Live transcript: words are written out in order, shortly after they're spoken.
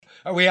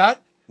Are we on?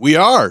 We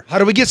are. How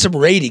do we get some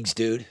ratings,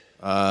 dude?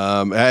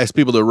 Ask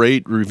people to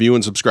rate, review,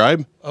 and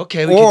subscribe.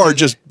 Okay. Or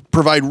just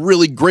provide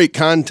really great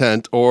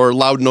content or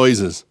loud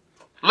noises.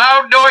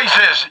 Loud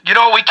noises. You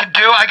know what we could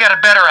do? I got a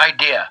better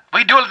idea.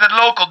 We do what the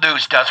local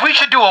news does. We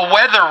should do a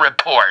weather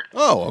report.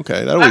 Oh,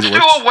 okay. That always Let's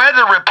works. do a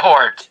weather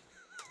report.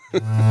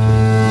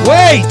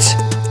 Wait!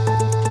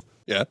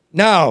 Yeah.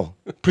 Now,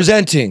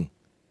 presenting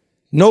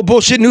No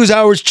Bullshit News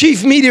Hour's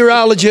chief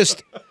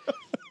meteorologist,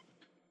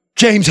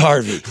 James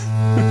Harvey.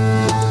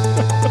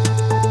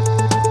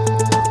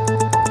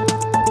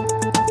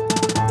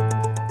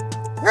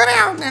 Good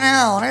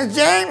afternoon. It's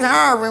James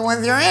Harvey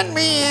with your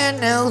NBN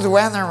News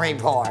Weather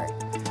Report.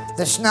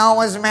 The snow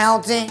is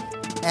melting,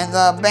 and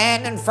the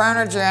abandoned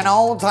furniture and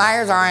old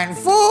tires are in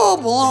full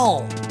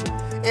bloom.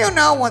 You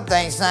know what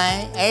they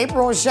say,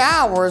 April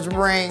showers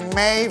bring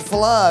May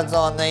floods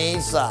on the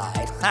east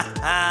side.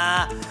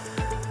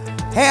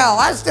 Hell,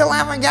 I still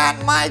haven't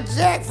gotten my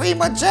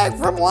FEMA check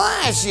from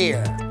last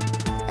year.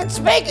 And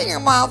speaking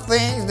about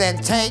things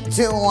that take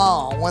too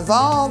long, with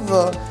all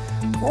the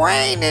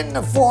rain in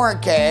the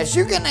forecast,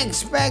 you can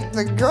expect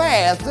the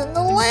grass in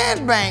the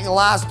land bank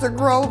lots to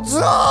grow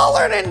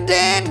taller than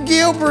Dan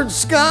Gilbert's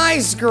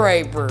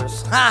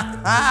skyscrapers.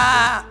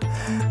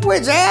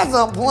 Which has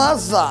a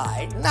plus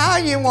side. Now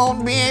you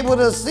won't be able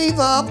to see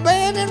the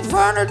abandoned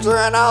furniture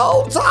and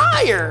old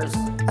tires.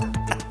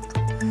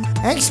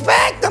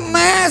 Expect a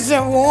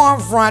massive warm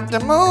front to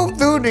move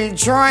through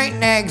Detroit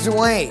next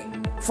week.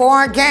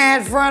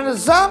 Forecast for the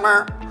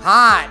summer,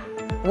 hot,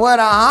 with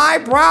a high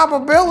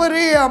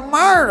probability of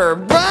murder.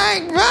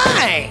 Bang,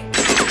 bang!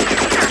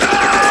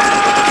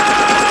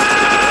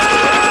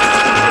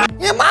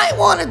 You might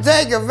want to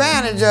take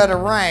advantage of the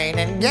rain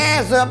and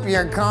gas up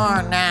your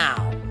car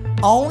now.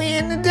 Only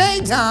in the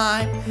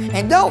daytime.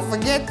 And don't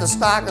forget to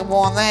stock up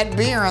on that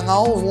beer and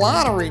those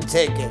lottery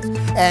tickets.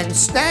 And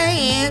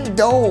stay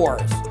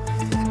indoors.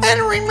 And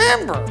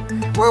remember,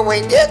 when we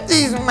get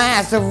these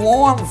massive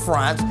warm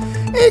fronts,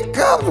 it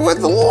comes with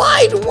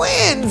light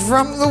wind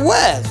from the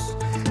west.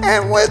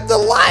 And with the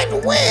light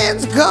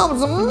winds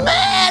comes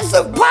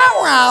massive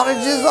power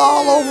outages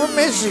all over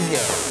Michigan.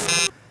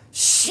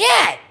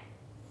 Shit!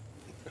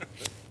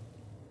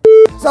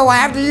 So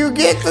after you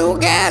get through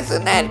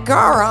gassing that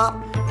car up,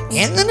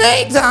 in the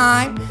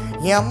daytime,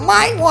 you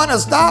might want to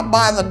stop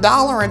by the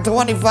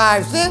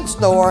 $1.25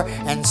 store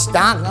and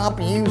stock up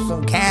you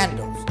some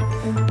candles.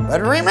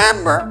 But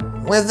remember,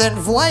 with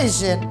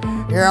inflation,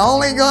 you're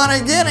only gonna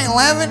get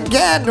 11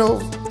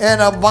 candles in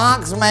a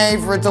box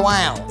made for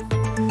 12.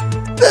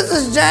 This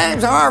is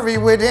James Harvey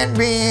with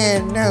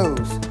NBN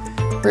News,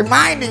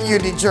 reminding you,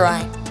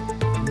 Detroit,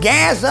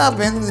 gas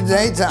up in the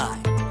daytime.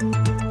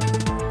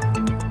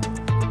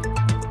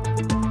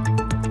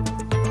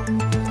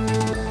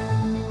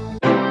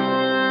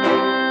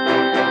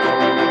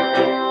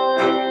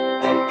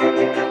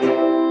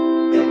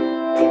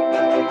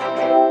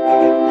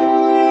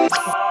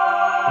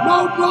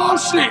 No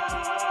bullshit.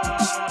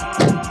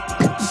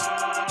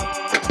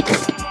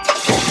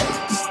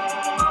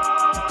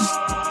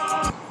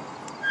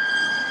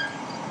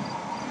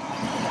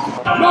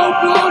 No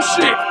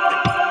bullshit.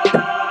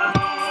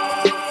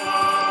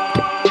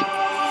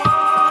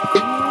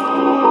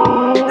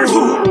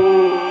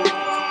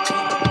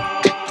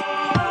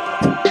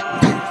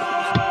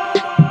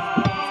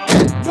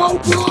 No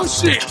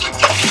bullshit.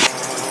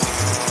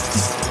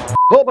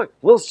 Oh my,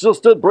 let's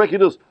just did breaking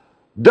news.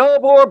 No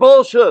more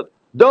bullshit.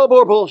 No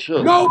more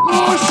bullshit. No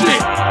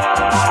bullshit.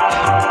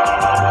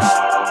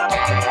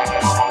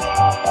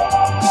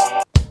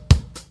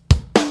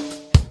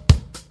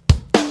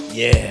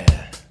 Yeah.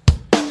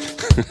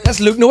 That's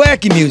Luke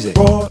Nowacki music.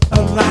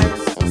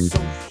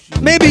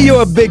 Maybe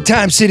you're a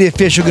big-time city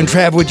official can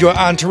travel with your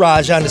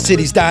entourage on the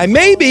city's dime.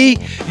 Maybe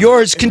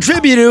you're a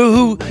contributor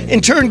who, in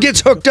turn,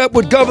 gets hooked up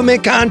with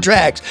government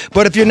contracts.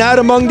 But if you're not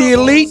among the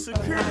elite,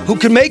 who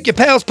can make your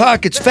pals'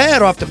 pockets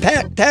fat off the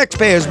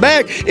taxpayers'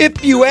 back,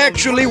 if you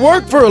actually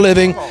work for a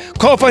living,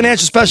 call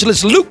financial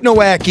specialist Luke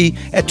Nowacki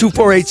at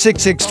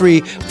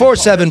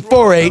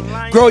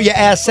 248-663-4748. Grow your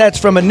assets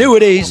from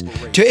annuities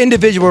to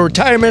individual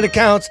retirement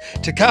accounts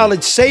to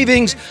college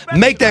savings.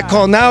 Make that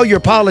call now. Your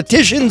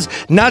politicians,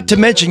 not to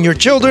mention your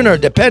children, are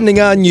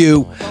depending on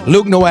you.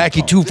 Luke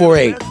Nowacki,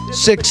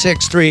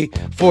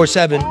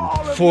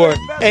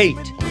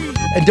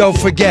 248-663-4748. And don't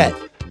forget,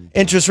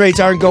 interest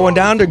rates aren't going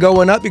down, they're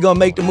going up. You're going to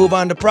make the move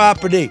on the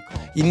property.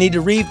 You need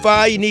to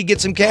refi, you need to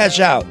get some cash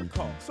out.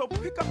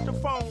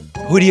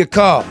 Who do you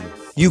call?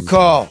 You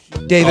call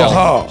David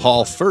Hall.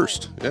 Hall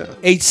first, yeah.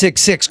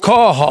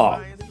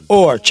 866-CALL-HALL.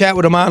 Or chat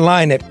with him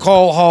online at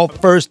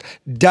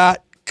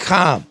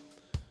callhallfirst.com.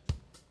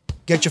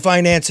 Get your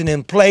financing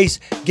in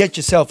place, get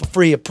yourself a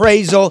free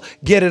appraisal,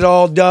 get it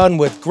all done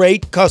with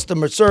great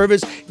customer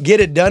service, get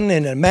it done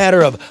in a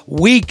matter of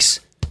weeks.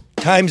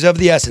 Time's of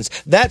the essence.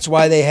 That's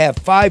why they have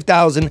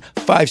 5,000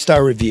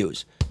 five-star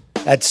reviews.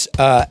 That's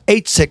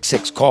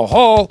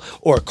 866-CALL-HALL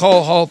or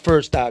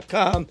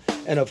callhallfirst.com.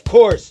 And of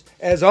course,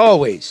 as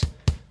always,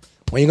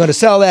 when you're going to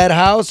sell that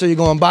house or you're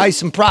going to buy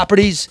some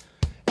properties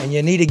and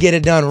you need to get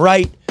it done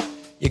right,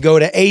 You go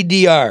to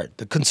ADR,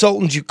 the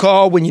consultants you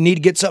call when you need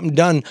to get something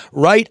done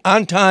right,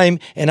 on time,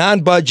 and on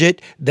budget.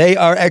 They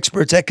are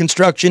experts at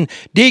construction,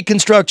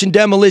 deconstruction,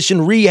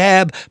 demolition,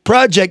 rehab,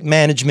 project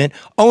management,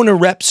 owner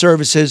rep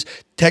services,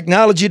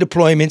 technology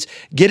deployments.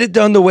 Get it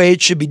done the way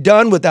it should be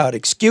done without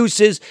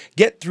excuses.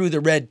 Get through the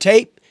red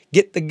tape.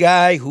 Get the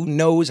guy who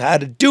knows how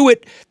to do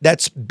it.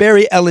 That's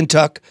Barry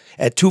Ellentuck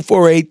at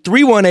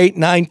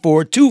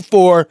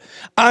 248-318-9424.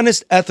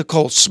 Honest,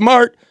 ethical,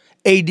 smart.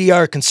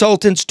 ADR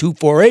Consultants,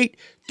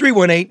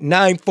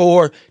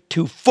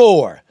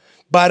 248-318-9424.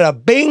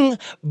 Bada bing,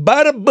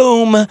 bada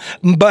boom,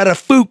 bada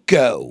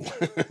fuko.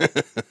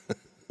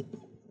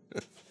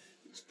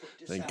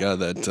 Thank God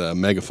that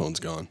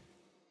megaphone's gone.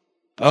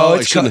 Oh,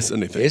 I shouldn't have said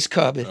anything. It's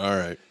coming. All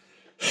right.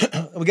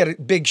 We got a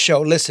big show.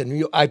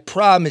 Listen, I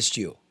promised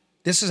you,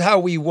 this is how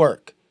we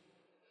work.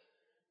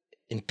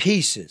 In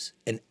pieces,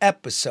 in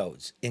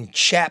episodes, in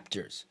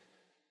chapters.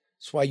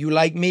 That's why you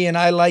like me and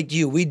I like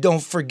you. We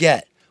don't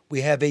forget.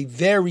 We have a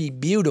very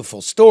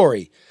beautiful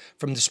story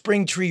from the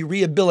Springtree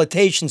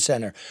Rehabilitation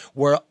Center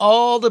where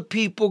all the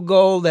people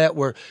go that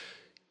were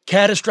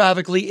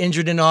catastrophically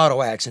injured in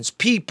auto accidents,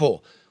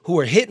 people who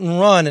were hit and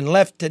run and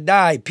left to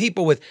die,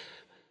 people with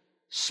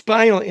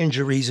spinal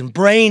injuries and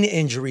brain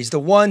injuries, the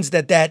ones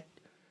that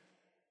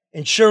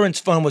insurance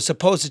fund was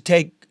supposed to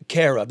take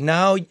care of.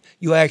 Now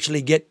you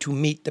actually get to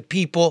meet the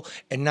people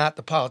and not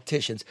the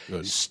politicians.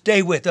 Good.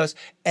 Stay with us.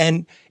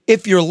 And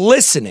if you're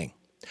listening,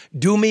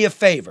 do me a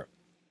favor.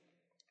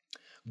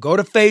 Go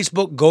to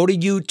Facebook, go to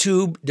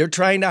YouTube. They're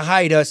trying to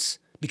hide us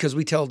because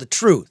we tell the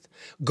truth.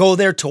 Go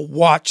there to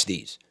watch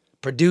these.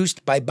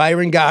 Produced by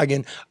Byron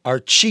Goggin, our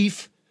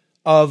chief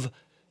of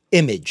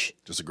image.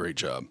 Just a great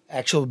job.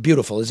 Actually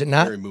beautiful, is it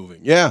not? Very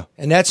moving. Yeah.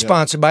 And that's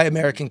sponsored by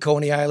American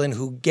Coney Island,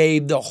 who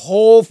gave the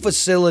whole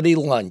facility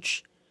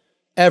lunch.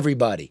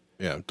 Everybody.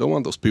 Yeah, don't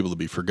want those people to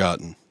be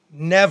forgotten.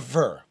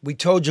 Never. We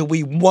told you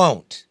we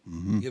won't.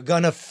 Mm-hmm. You're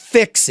going to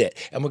fix it,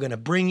 and we're going to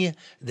bring you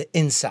the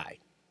inside.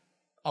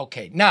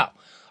 Okay, now,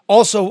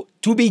 also,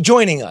 to be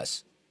joining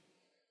us,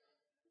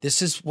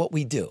 this is what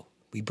we do.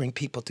 We bring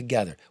people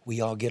together.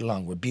 We all get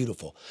along. We're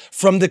beautiful.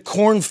 From the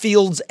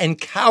cornfields and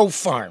cow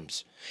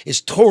farms is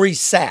Tori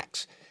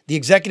Sachs, the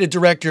executive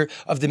director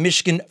of the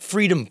Michigan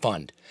Freedom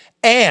Fund.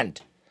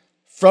 And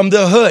from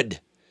the hood,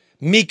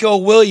 Miko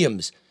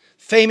Williams,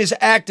 famous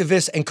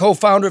activist and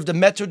co-founder of the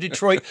Metro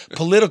Detroit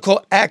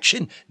Political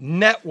Action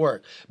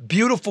Network.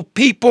 Beautiful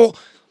people,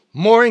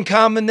 more in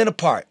common than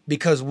apart,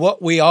 because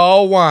what we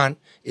all want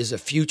is a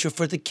future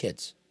for the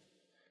kids,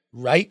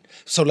 right?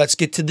 So let's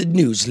get to the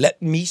news.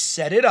 Let me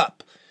set it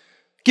up.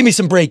 Give me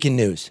some breaking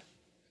news.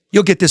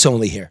 You'll get this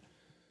only here.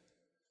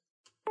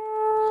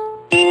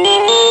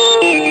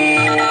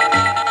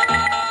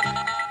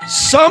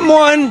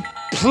 Someone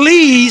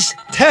please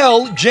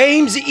tell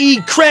James E.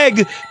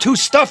 Craig to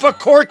stuff a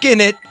cork in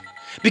it,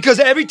 because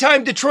every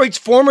time Detroit's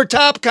former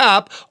top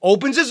cop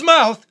opens his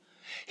mouth,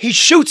 he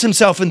shoots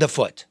himself in the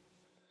foot.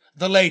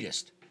 The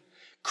latest.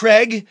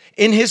 Craig,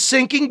 in his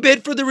sinking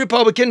bid for the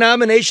Republican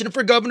nomination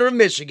for governor of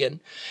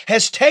Michigan,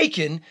 has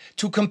taken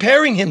to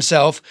comparing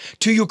himself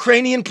to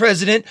Ukrainian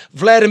President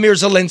Vladimir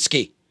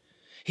Zelensky.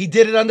 He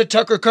did it on the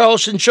Tucker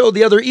Carlson show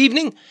the other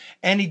evening,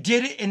 and he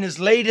did it in his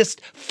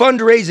latest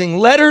fundraising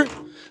letter.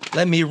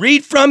 Let me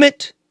read from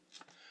it.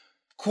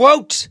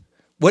 Quote,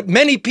 what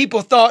many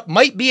people thought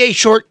might be a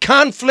short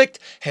conflict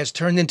has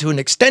turned into an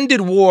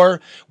extended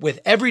war with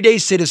everyday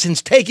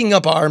citizens taking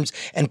up arms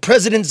and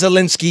President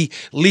Zelensky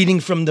leading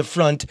from the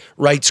front,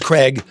 writes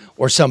Craig,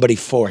 or somebody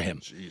for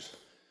him. Jeez.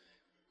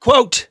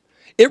 Quote,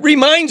 it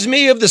reminds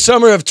me of the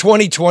summer of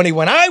 2020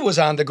 when I was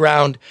on the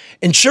ground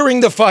ensuring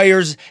the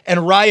fires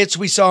and riots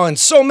we saw in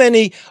so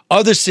many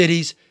other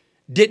cities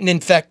didn't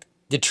infect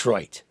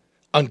Detroit,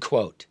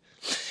 unquote.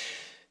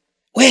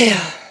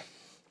 Well,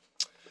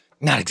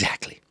 not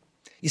exactly.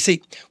 You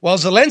see, while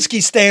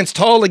Zelensky stands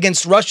tall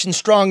against Russian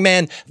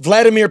strongman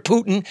Vladimir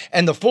Putin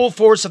and the full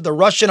force of the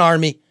Russian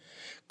army,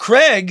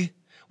 Craig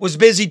was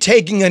busy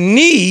taking a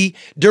knee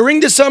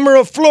during the summer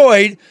of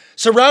Floyd,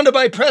 surrounded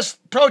by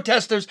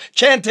protesters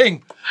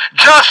chanting,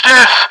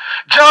 Justice!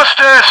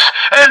 Justice!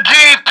 And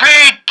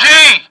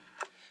DPD!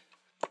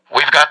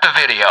 We've got the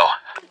video.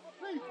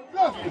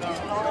 Justice!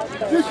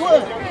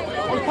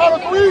 1,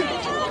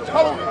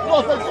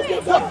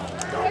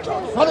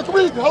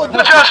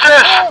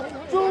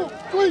 2,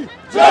 3.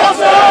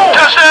 Justice!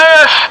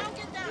 Justice!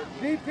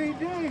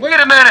 DPD. Wait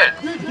a minute.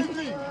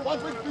 DPD. 1,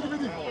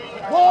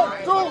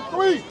 2,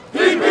 3.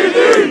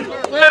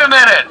 DPD. Wait a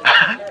minute.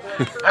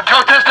 I'm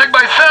protesting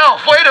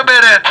myself. Wait a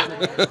minute.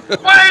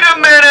 Wait a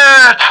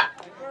minute.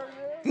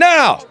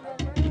 Now,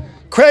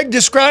 Craig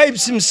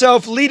describes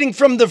himself leading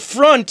from the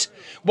front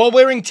while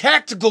wearing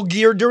tactical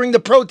gear during the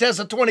protests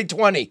of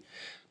 2020.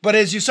 But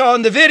as you saw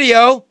in the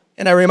video,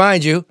 and I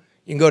remind you,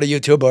 you can go to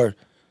YouTube or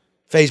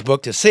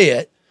Facebook to see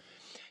it,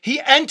 he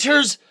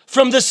enters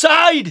from the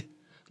side,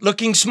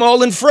 looking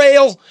small and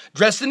frail,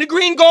 dressed in a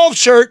green golf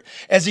shirt,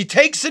 as he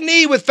takes a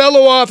knee with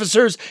fellow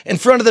officers in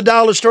front of the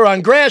dollar store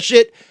on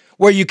Gratiot,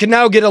 where you can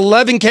now get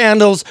 11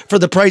 candles for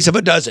the price of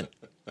a dozen.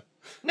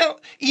 Now,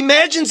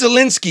 imagine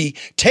Zelensky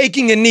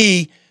taking a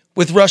knee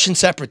with Russian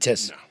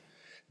separatists. No.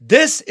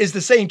 This is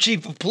the same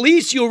chief of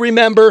police, you'll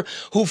remember,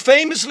 who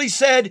famously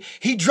said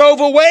he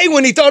drove away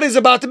when he thought he was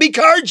about to be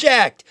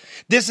carjacked.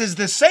 This is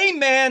the same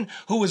man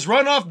who was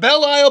run off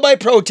Belle Isle by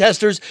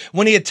protesters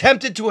when he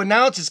attempted to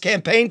announce his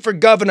campaign for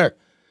governor.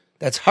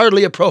 That's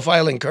hardly a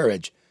profile in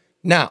courage.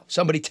 Now,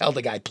 somebody tell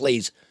the guy,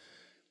 please.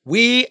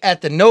 We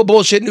at the No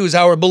Bullshit News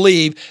Hour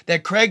believe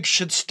that Craig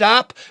should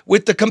stop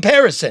with the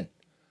comparison.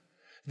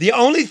 The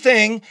only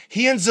thing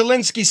he and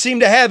Zelensky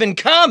seem to have in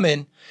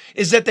common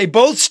is that they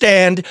both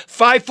stand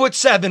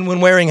 5'7" when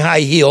wearing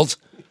high heels.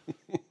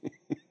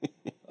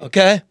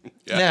 Okay?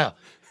 Yeah.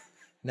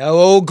 Now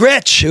old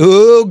Gretch.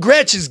 Oh,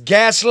 Gretch is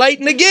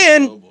gaslighting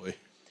again. Oh, boy.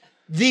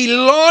 The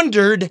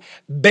laundered,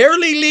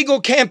 barely legal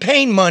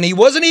campaign money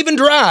wasn't even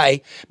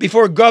dry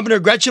before Governor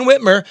Gretchen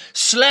Whitmer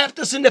slapped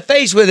us in the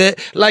face with it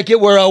like it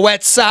were a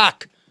wet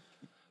sock.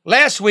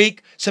 Last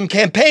week, some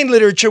campaign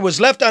literature was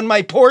left on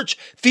my porch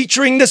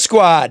featuring the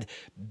squad.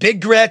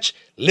 Big Gretch,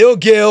 Lil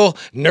Gil,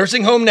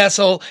 Nursing Home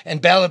Nestle,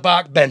 and Ballot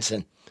Box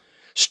Benson.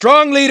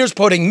 Strong leaders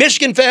putting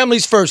Michigan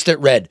families first at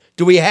red.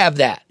 Do we have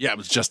that? Yeah, it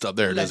was just up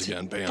there. It is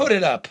again. Bam. Put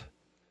it up.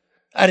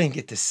 I didn't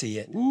get to see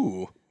it.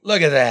 Ooh.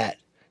 Look at that.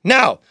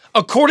 Now,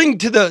 according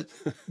to the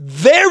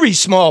very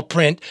small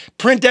print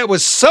that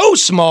was so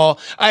small,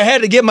 I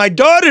had to get my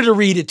daughter to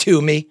read it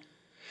to me.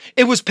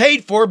 It was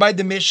paid for by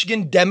the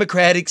Michigan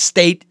Democratic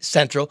State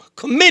Central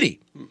Committee.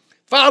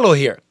 Follow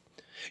here.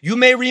 You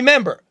may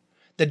remember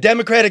the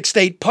Democratic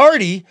State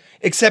Party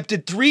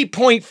accepted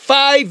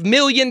 $3.5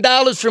 million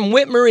from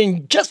Whitmer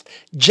in just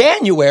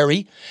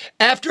January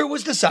after it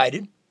was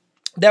decided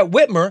that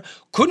Whitmer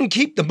couldn't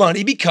keep the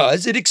money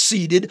because it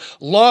exceeded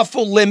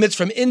lawful limits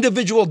from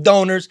individual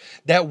donors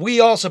that we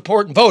all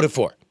support and voted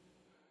for.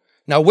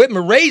 Now,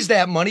 Whitmer raised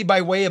that money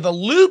by way of a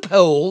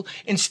loophole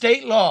in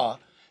state law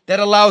that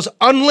allows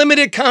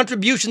unlimited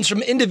contributions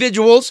from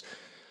individuals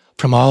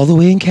from all the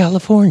way in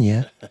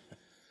California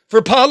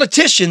for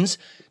politicians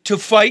to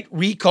fight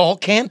recall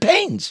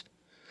campaigns.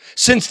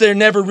 Since there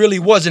never really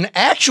was an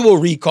actual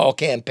recall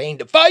campaign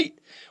to fight,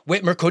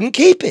 Whitmer couldn't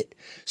keep it.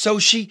 So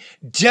she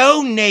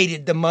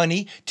donated the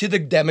money to the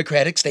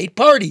Democratic State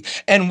Party.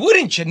 And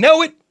wouldn't you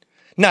know it,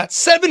 not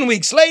 7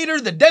 weeks later,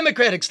 the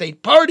Democratic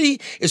State Party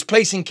is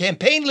placing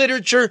campaign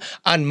literature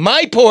on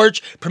my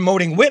porch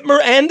promoting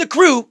Whitmer and the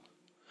crew.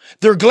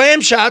 Their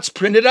glam shots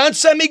printed on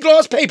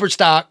semi-gloss paper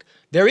stock,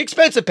 very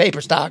expensive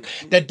paper stock,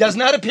 that does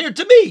not appear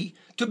to me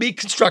to be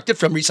constructed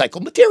from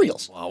recycled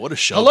materials. Wow, what a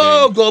show.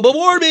 Hello, global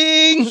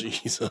warming.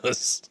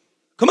 Jesus.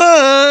 Come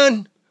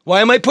on.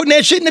 Why am I putting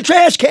that shit in the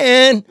trash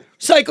can?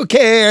 Recycle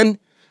can.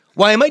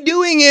 Why am I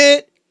doing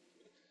it?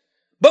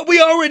 But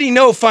we already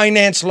know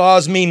finance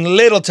laws mean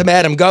little to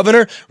Madam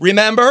Governor.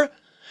 Remember?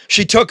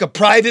 She took a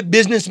private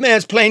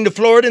businessman's plane to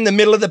Florida in the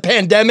middle of the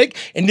pandemic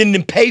and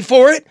didn't pay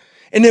for it.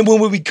 And then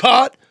when we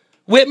caught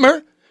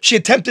Whitmer, she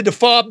attempted to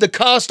fob the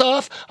cost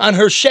off on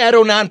her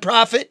shadow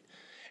nonprofit.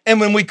 And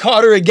when we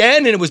caught her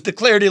again and it was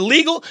declared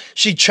illegal,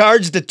 she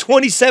charged the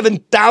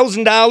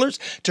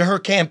 $27,000 to her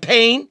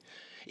campaign,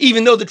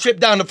 even though the trip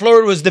down to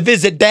Florida was to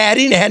visit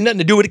Daddy and it had nothing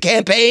to do with the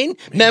campaign.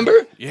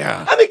 Remember?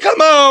 Yeah. I mean, come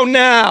on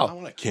now. I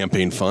want a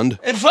campaign fund.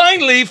 And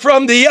finally,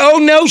 from the oh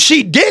no,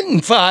 she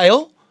didn't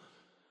file,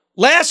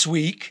 last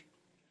week,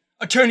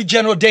 Attorney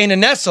General Dana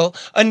Nessel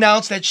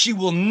announced that she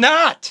will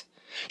not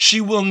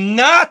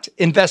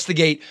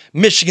investigate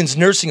Michigan's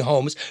nursing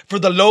homes for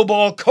the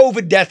lowball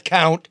COVID death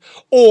count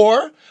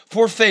or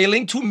for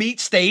failing to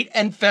meet state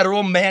and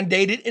federal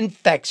mandated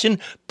infection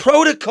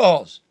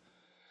protocols.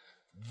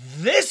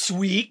 This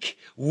week,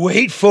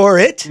 wait for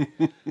it,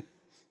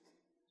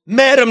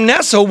 Madam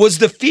Nessel was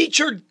the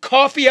featured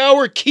coffee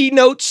hour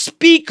keynote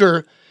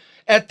speaker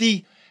at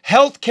the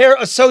Healthcare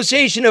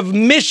Association of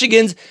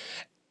Michigan's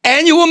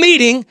annual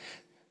meeting.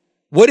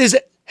 What is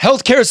it?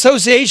 Healthcare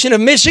Association of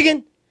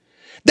Michigan?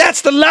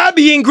 That's the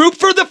lobbying group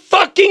for the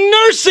fucking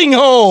nursing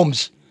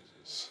homes.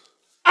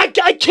 I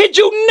kid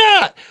you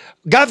not.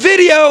 Got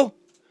video?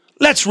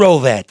 Let's roll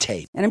that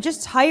tape. And I'm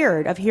just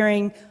tired of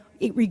hearing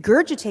it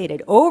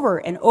regurgitated over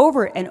and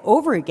over and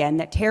over again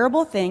that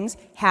terrible things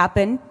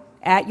happen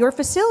at your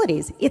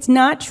facilities. It's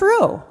not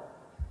true.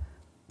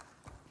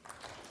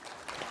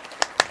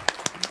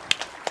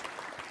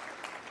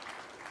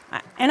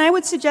 And I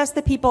would suggest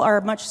that people are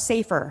much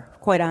safer,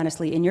 quite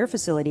honestly, in your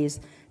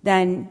facilities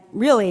than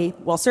really,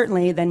 well,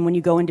 certainly than when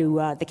you go into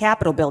the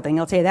Capitol building.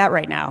 I'll tell you that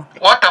right now.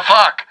 What the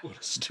fuck? What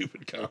a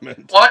stupid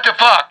comment. What the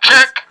fuck?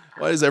 Check.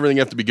 Why does everything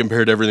have to be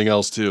compared to everything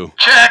else, too?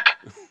 Check.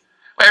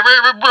 Wait,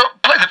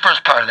 play the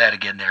first part of that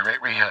again there, right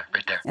here,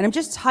 right there. And I'm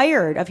just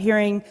tired of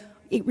hearing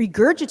it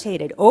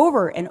regurgitated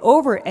over and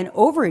over and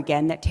over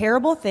again that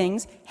terrible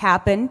things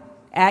happen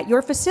at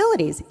your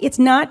facilities. It's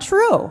not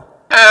true.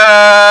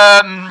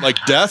 Like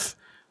death?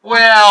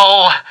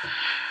 Well,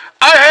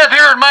 I have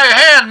here in my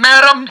hand,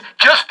 madam,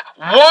 just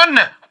one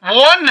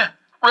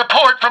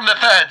report from the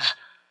feds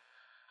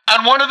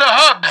on one of the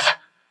hubs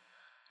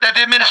that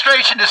the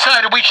administration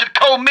decided we should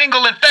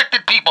commingle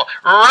infected people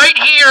right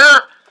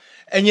here.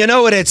 And you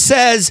know what it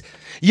says?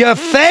 You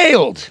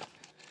failed.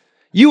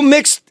 You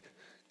mixed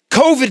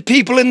COVID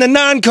people in the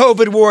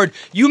non-COVID ward.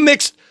 You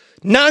mixed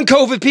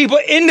non-COVID people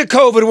in the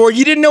COVID ward.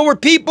 You didn't know where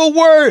people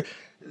were.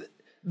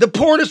 The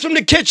porters from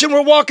the kitchen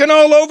were walking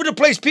all over the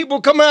place. People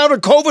were coming out of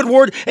COVID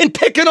ward and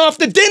picking off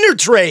the dinner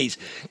trays.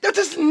 That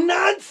is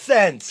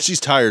nonsense. She's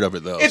tired of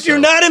it, though. If you're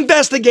not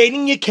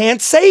investigating, you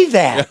can't say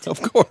that. Yeah,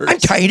 of course. I'm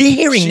tired of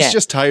hearing that. She's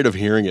just tired of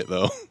hearing it,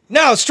 though.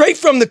 Now, straight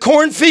from the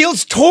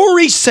cornfields,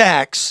 Tory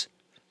Sachs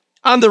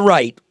on the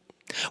right.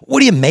 What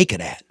do you make of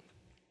that?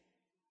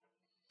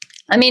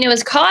 I mean, it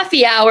was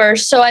coffee hour.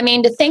 So, I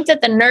mean, to think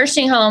that the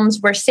nursing homes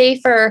were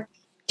safer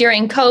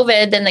during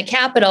COVID than the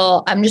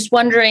Capitol, I'm just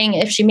wondering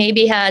if she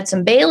maybe had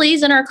some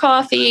Baileys in her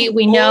coffee.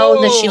 We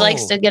know that she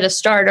likes to get a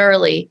start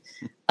early.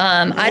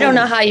 I don't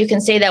know how you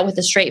can say that with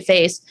a straight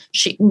face.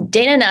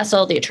 Dana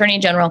Nessel, the Attorney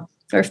General,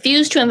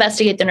 refused to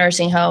investigate the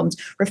nursing homes,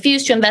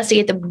 refused to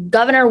investigate the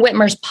Governor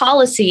Whitmer's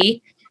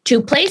policy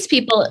to place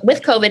people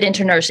with COVID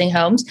into nursing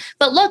homes.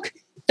 But look,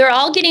 they're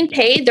all getting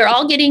paid. They're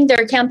all getting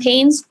their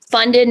campaigns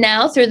funded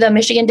now through the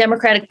Michigan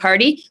Democratic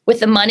Party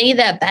with the money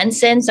that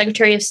Benson,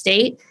 Secretary of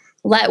State,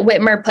 let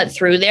Whitmer put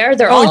through there.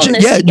 They're all in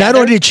this together. Not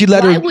only did she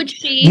let her,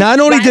 not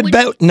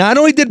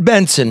only did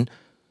Benson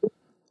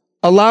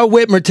allow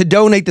Whitmer to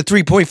donate the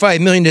 $3.5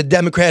 million to the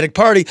Democratic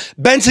Party,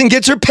 Benson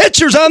gets her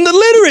pictures on the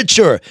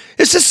literature.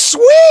 This is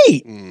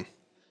sweet.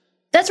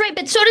 That's right,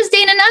 but so does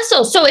Dana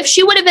Nessel. So if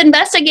she would have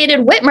investigated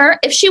Whitmer,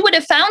 if she would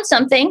have found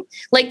something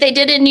like they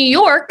did in New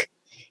York,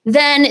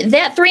 then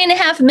that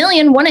 $3.5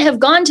 million wouldn't have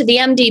gone to the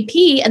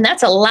MDP, and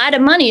that's a lot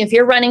of money if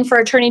you're running for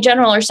Attorney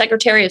General or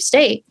Secretary of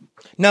State.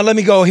 Now let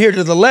me go here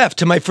to the left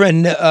to my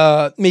friend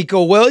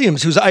Miko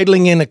Williams, who's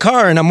idling in a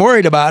car, and I'm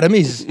worried about him.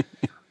 He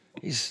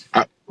looks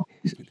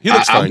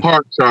fine. I'm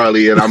parked,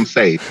 Charlie, and I'm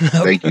safe.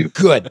 Thank you.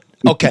 Good.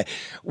 Okay.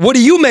 What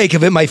do you make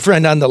of it, my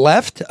friend on the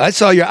left? I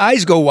saw your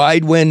eyes go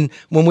wide when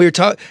we were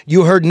talking.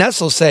 You heard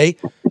Nessel say,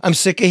 I'm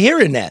sick of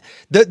hearing that.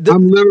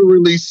 I'm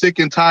literally sick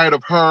and tired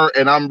of her,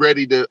 and I'm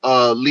ready to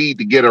lead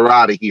to get her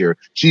out of here.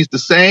 She's the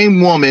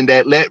same woman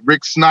that let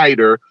Rick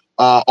Snyder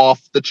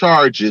off the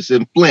charges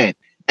in Flint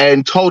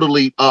and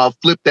totally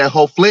flipped that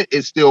whole. Flint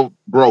is still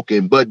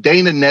broken. But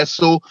Dana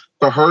Nessel,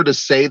 for her to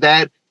say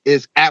that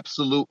is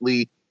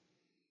absolutely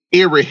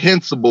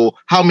irrehensible.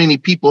 How many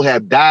people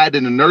have died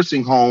in the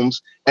nursing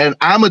homes? And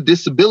I'm a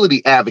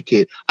disability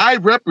advocate. I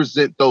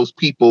represent those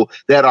people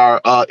that are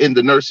in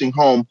the nursing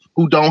home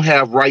who don't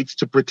have rights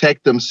to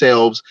protect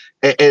themselves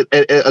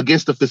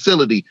against the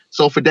facility.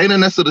 So for Dana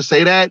Nessel to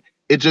say that,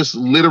 it just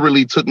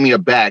literally took me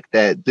aback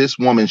that this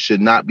woman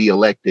should not be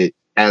elected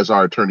as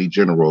our Attorney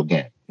General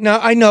again. Now,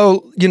 I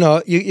know,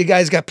 you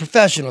guys got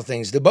professional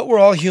things to do, but we're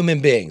all human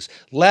beings.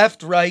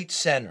 Left, right,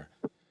 center.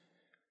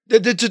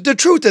 The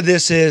truth of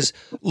this is,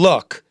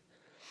 look,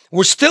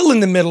 we're still in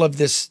the middle of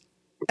this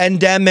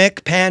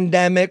pandemic.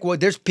 Well,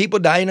 there's people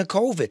dying of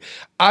COVID.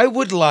 I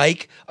would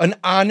like an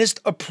honest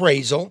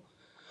appraisal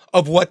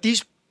of what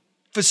these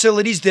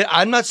facilities did.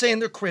 I'm not saying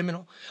they're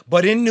criminal,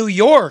 but in New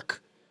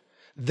York,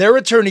 their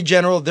attorney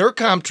general, their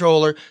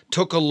comptroller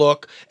took a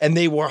look, and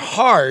they were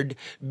hard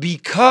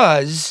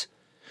because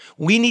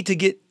we need to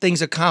get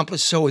things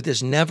accomplished so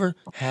this never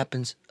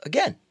happens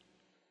again.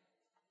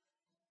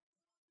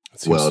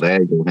 Well, that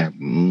ain't gonna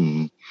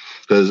happen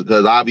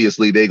because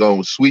obviously they're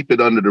gonna sweep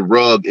it under the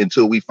rug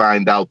until we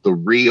find out the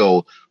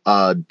real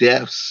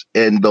deaths,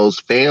 and those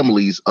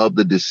families of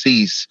the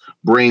deceased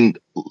bring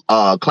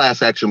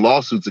class action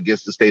lawsuits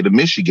against the state of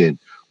Michigan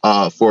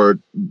for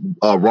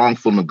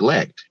wrongful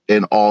neglect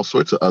and all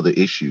sorts of other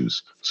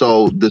issues.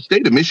 So the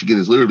state of Michigan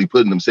is literally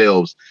putting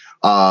themselves,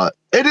 and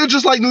they're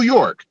just like New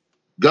York.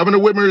 Governor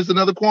Whitmer is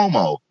another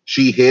Cuomo.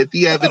 She hid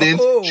the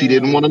evidence. She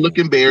didn't want to look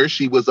embarrassed.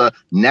 She was a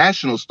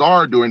national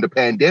star during the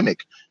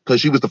pandemic because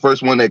she was the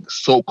first one that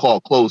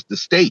so-called closed the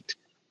state.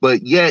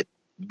 But yet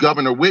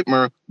Governor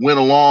Whitmer went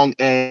along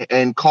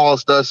and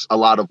caused us a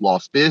lot of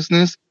lost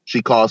business.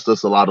 She caused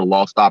us a lot of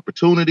lost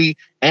opportunity.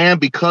 And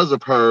because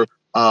of her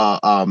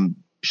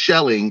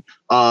shelling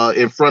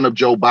in front of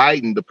Joe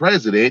Biden, the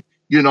president,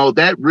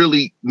 that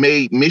really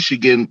made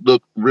Michigan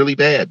look really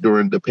bad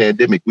during the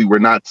pandemic. We were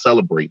not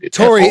celebrated.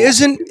 Tori,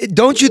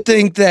 don't you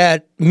think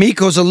that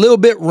Miko's a little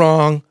bit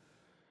wrong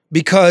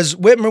because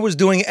Whitmer was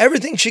doing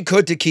everything she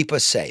could to keep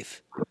us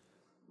safe?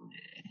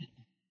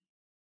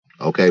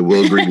 Okay,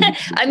 we'll agree.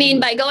 I mean,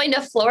 by going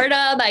to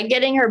Florida, by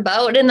getting her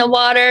boat in the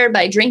water,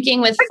 by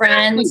drinking with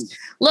friends.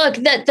 Look,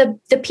 that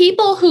the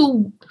people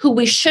who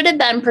we should have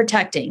been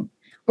protecting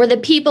were the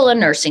people in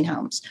nursing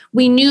homes.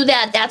 We knew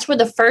that that's where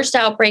the first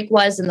outbreak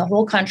was in the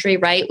whole country,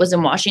 right? Was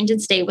in Washington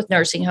State with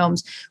nursing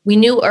homes. We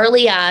knew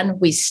early on,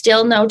 we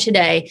still know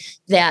today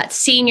that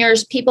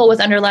seniors, people with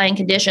underlying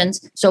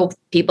conditions, so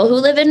people who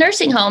live in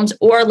nursing homes,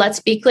 or let's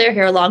be clear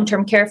here,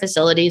 long-term care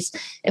facilities,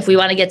 if we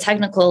want to get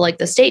technical like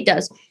the state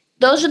does,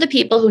 those are the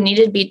people who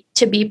needed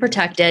to be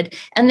protected,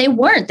 and they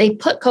weren't. They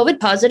put COVID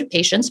positive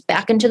patients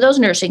back into those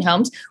nursing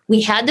homes. We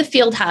had the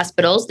field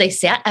hospitals. They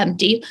sat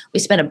empty. We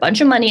spent a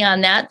bunch of money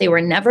on that. They were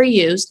never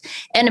used.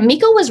 And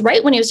Miko was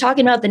right when he was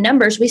talking about the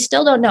numbers. We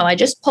still don't know. I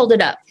just pulled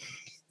it up.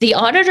 The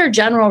Auditor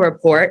General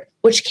report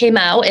which came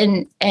out,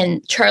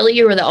 and Charlie,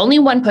 you were the only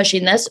one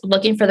pushing this,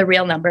 looking for the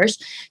real numbers,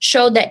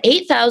 showed that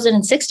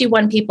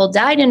 8,061 people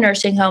died in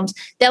nursing homes.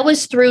 That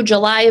was through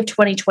July of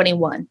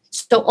 2021.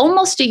 So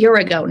almost a year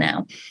ago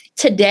now.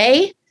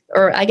 Today,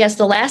 or I guess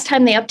the last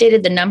time they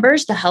updated the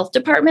numbers, the health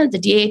department, the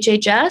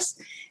DHHS,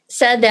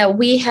 said that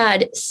we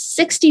had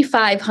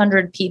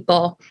 6,500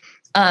 people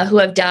who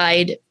have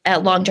died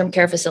at long-term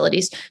care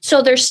facilities.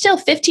 So they're still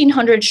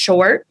 1,500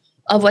 short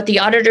of what the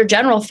Auditor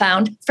General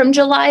found from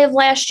July of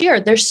last year.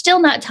 They're still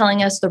not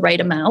telling us the right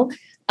amount.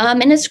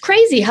 And it's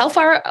crazy how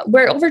far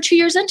we're over 2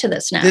 years into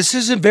this now. This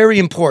is very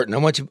important. I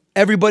want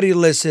everybody to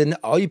listen.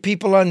 All you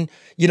people on,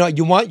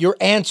 you want your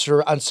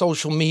answer on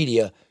social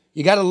media.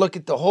 You got to look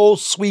at the whole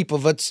sweep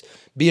of what's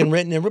being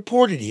written and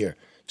reported here.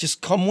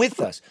 Just come with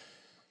us.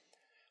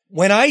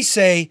 When I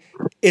say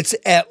it's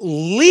at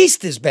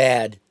least as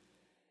bad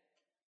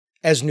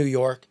as New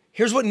York,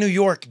 here's what New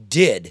York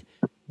did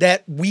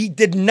that we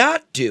did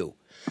not do.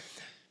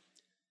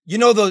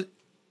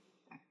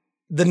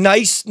 The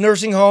nice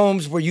nursing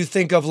homes where you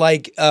think of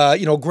like,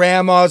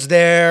 grandma's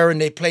there and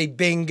they play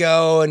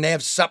bingo and they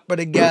have supper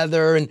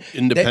together and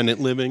independent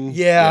living.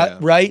 Yeah,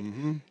 right.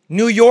 Mm-hmm.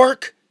 New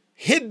York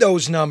hid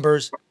those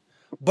numbers,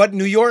 but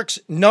New York's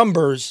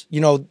numbers,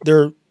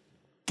 they're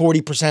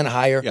 40%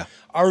 higher,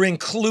 are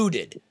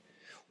included.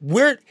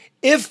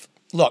 If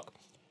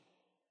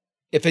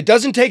it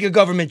doesn't take a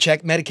government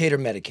check, Medicaid or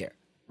Medicare,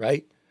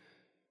 right?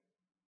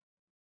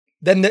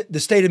 Then the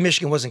state of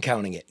Michigan wasn't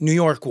counting it. New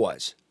York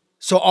was.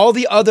 So all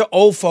the other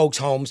old folks'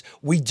 homes,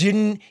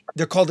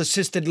 they're called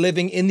assisted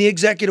living. In the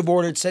executive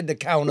order, it said to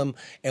count them,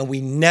 and we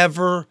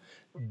never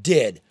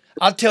did.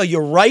 I'll tell you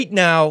right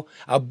now,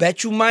 I'll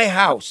bet you my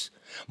house,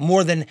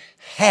 more than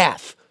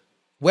half,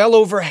 well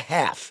over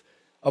half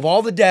of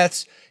all the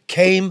deaths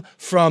came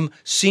from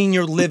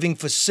senior living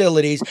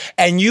facilities.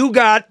 And you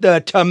got the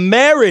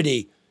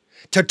temerity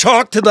to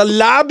talk to the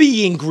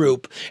lobbying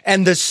group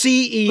and the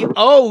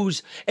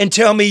CEOs and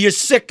tell me you're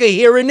sick of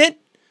hearing it?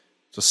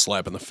 It's a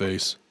slap in the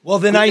face. Well,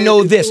 then I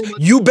know this.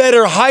 You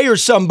better hire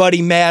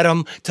somebody,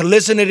 madam, to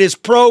listen to this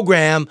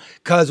program,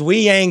 because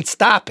we ain't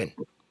stopping.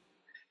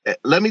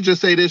 Let me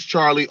just say this,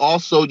 Charlie.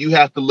 Also, you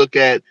have to look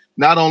at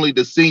not only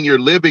the senior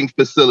living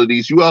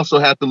facilities, you also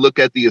have to look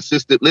at the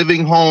assisted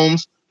living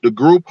homes, the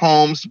group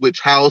homes,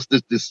 which house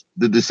the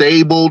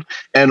disabled,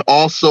 and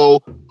also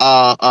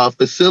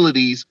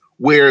facilities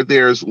where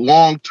there's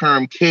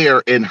long-term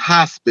care and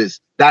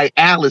hospice,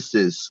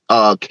 dialysis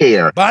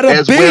care,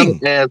 as well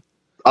as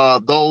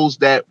those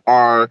that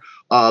are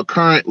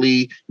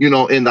currently,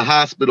 in the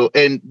hospital.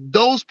 And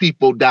those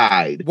people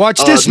died.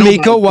 Watch this,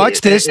 Miko.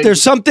 Watch this.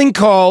 There's something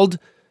called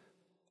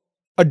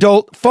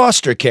adult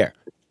foster care,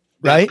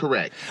 right? That's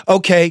correct.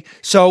 Okay,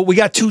 so we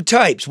got two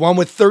types. One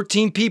with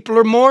 13 people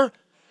or more,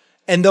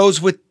 and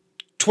those with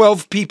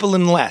 12 people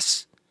and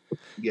less.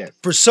 Yes.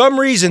 For some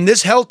reason,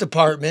 this health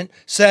department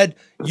said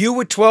you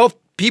with 12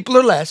 people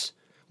or less,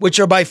 which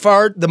are by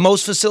far the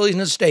most facilities in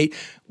the state,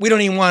 we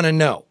don't even want to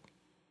know.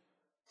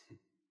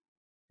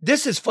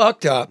 This is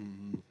fucked up.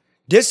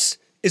 This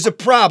is a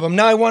problem.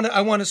 Now I want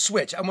to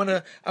switch. I'm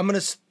gonna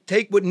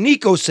take what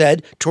Nico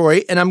said,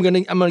 Tori, and I'm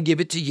gonna give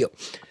it to you.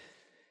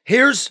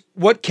 Here's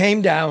what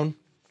came down.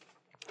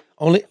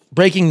 Only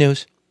breaking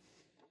news.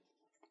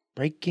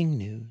 Breaking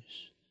news.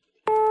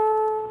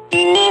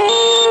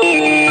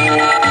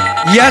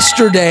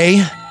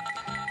 Yesterday,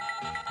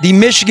 the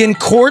Michigan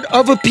Court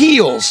of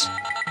Appeals,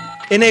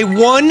 in a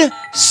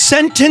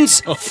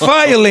one-sentence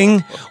filing,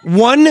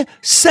 one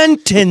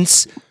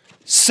sentence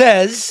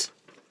says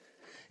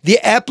the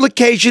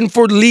application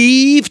for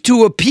leave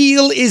to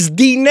appeal is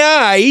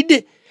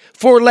denied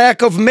for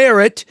lack of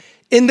merit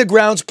in the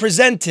grounds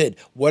presented.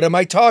 What am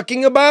I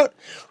talking about?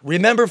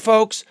 Remember,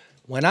 folks,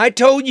 when I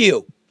told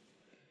you,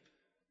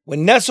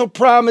 when Nessel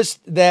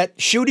promised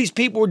that Schuette's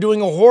people were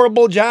doing a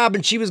horrible job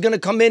and she was going to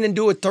come in and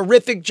do a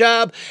terrific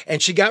job,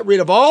 and she got rid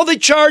of all the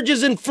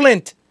charges in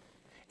Flint,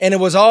 and it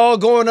was all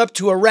going up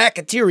to a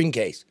racketeering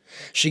case.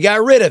 She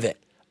got rid of it.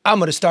 I'm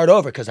going to start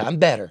over because I'm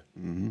better.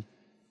 Mm-hmm.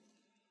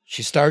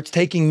 She starts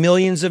taking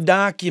millions of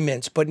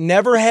documents, but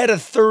never had a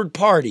third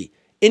party.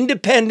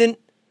 Independent,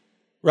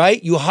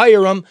 right? You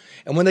hire them,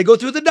 and when they go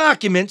through the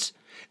documents,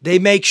 they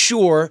make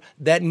sure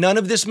that none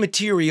of this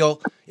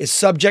material is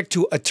subject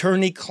to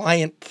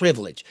attorney-client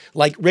privilege.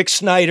 Like Rick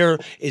Snyder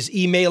is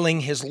emailing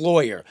his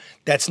lawyer.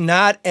 That's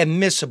not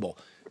admissible.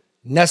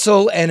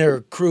 Nessel and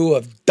her crew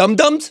of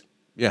dum-dums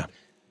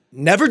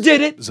never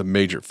did it. It's a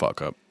major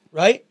fuck-up.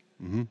 Right?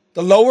 Mm-hmm.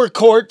 The lower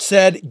court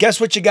said,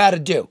 guess what you got to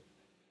do?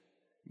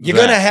 You're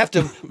going to have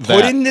to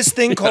put in this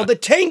thing called the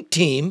tank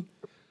team,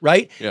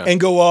 right? Yeah. And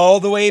go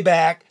all the way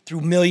back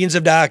through millions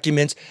of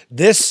documents.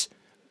 This,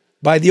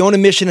 by the own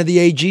admission of the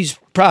AG's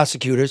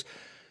prosecutors,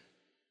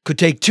 could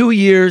take 2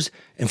 years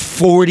and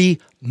 $40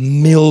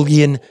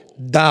 million.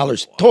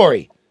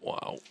 Tori.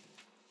 Wow.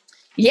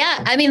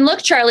 Yeah. I mean,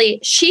 look, Charlie,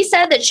 she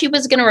said that she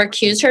was going to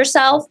recuse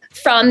herself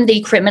from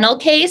the criminal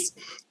case.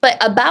 But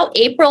about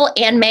April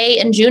and May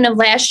and June of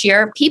last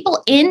year,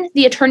 people in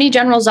the Attorney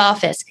General's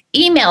office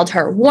emailed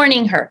her,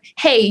 warning her,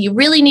 hey, you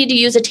really need to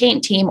use a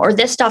taint team or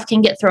this stuff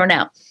can get thrown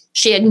out.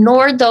 She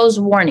ignored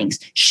those warnings.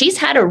 She's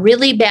had a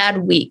really bad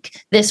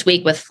week this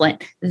week with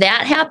Flint.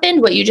 That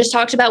happened, what you just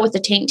talked about with the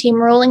taint team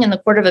ruling in the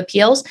Court of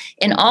Appeals.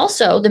 And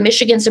also the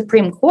Michigan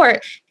Supreme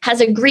Court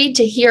has agreed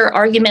to hear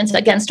arguments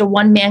against a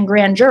one-man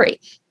grand jury.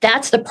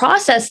 That's the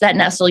process that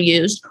Nessel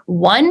used.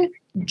 One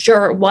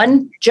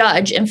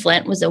judge in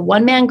Flint was a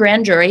one-man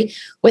grand jury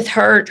with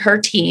her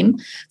team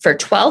for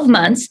 12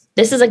 months.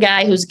 This is a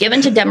guy who's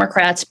given to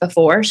Democrats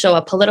before, so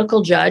a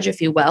political judge,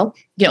 if you will,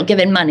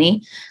 given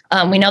money.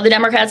 We know the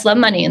Democrats love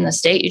money in the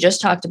state. You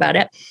just talked about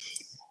it.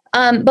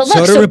 But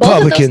look, so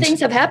both of those things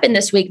have happened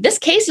this week. This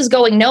case is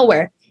going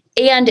nowhere.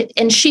 And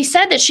she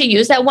said that she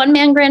used that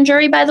one-man grand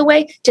jury, by the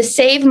way, to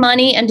save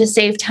money and to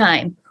save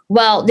time.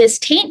 Well, this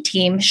taint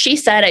team, she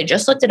said, I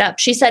just looked it up.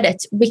 She said,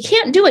 we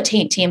can't do a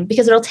taint team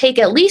because it'll take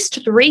at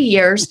least 3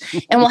 years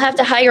and we'll have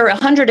to hire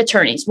 100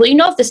 attorneys. Well,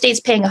 if the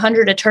state's paying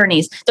 100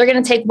 attorneys, they're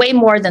going to take way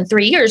more than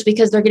 3 years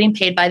because they're getting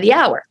paid by the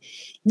hour.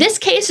 This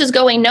case is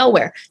going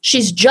nowhere.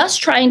 She's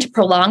just trying to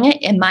prolong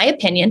it, in my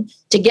opinion,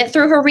 to get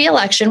through her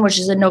reelection, which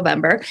is in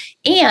November.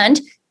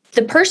 And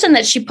the person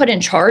that she put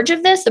in charge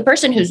of this, the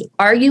person who's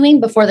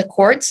arguing before the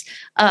courts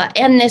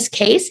in this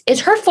case,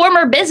 is her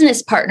former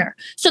business partner.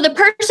 So the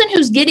person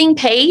who's getting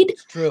paid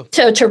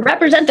to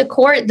represent the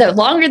court, the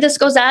longer this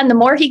goes on, the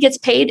more he gets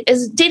paid,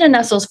 is Dana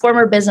Nessel's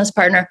former business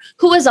partner,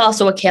 who is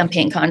also a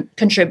campaign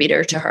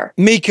contributor to her.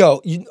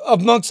 Miko,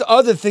 amongst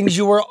other things,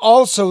 you were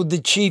also the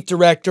chief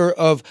director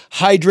of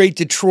Hydrate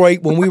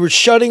Detroit when we were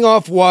shutting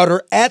off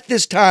water at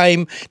this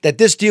time that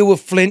this deal with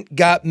Flint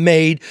got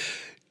made.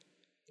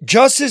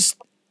 Justice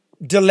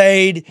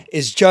delayed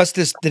is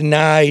justice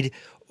denied.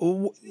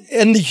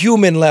 And the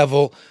human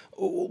level,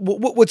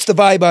 what's the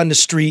vibe on the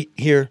street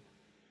here?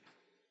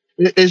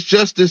 It's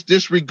justice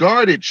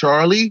disregarded,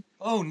 Charlie.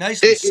 Oh,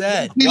 nicely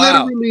said. We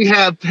literally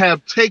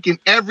have taken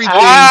everything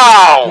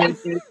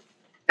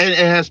and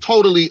has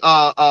totally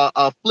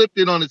flipped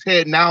it on its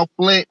head. Now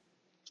Flint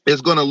is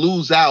going to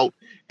lose out,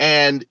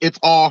 and it's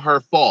all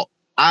her fault.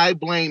 I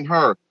blame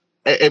her.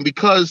 And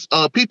because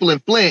people in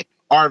Flint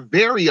are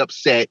very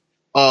upset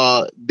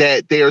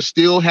that they are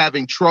still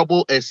having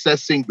trouble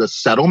assessing the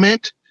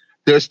settlement.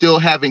 They're still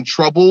having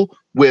trouble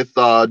with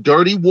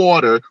dirty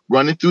water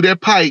running through their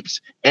pipes.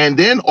 And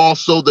then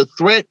also the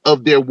threat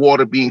of their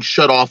water being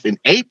shut off in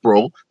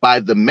April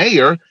by the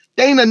mayor.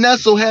 Dana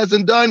Nessel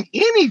hasn't done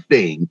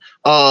anything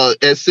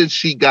since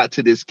she got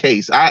to this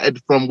case.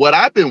 From what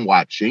I've been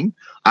watching,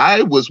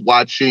 I was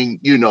watching,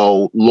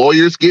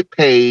 lawyers get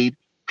paid,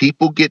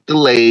 people get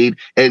delayed,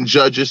 and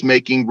judges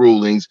making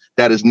rulings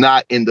that is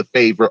not in the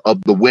favor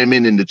of the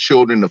women and the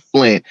children of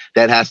Flint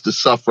that has to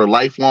suffer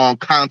lifelong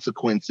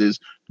consequences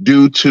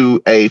due to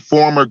a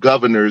former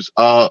governor's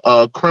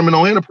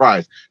criminal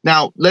enterprise.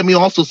 Now, let me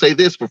also say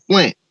this for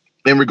Flint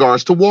in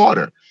regards to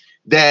water,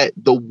 that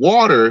the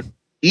water,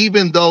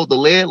 even though the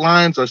lead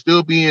lines are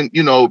still being,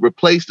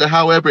 replaced or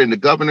however, and the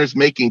governor's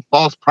making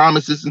false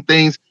promises and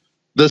things,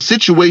 the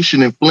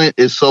situation in Flint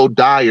is so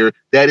dire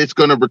that it's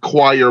going to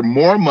require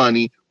more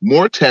money,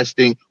 more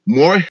testing,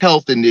 more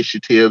health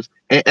initiatives,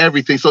 and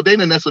everything. So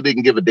Dana Nessel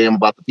didn't give a damn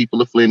about the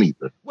people of Flint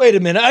either. Wait a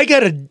minute. I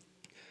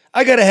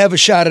gotta have a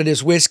shot of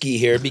this whiskey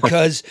here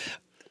because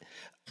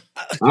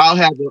I'll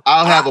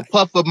have a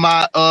puff of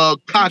my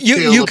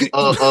cocktail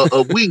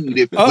of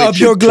weed of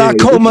your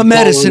glaucoma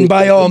medicine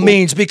by all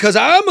means, because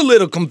I'm a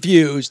little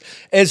confused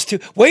as to.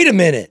 Wait a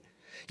minute.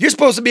 You're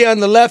supposed to be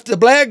on the left, the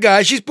black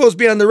guy. She's supposed to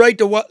be on the right,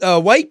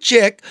 the white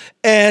chick.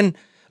 And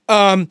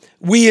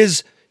we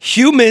as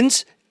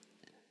humans,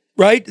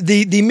 right,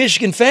 the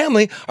Michigan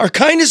family, are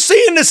kind of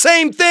seeing the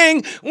same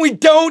thing. We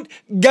don't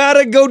got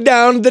to go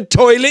down the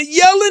toilet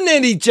yelling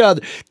at each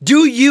other.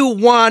 Do you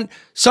want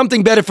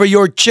something better for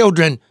your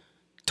children,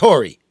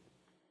 Tori?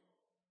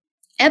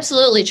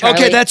 Absolutely, Charlie.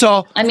 Okay, that's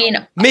all. I mean,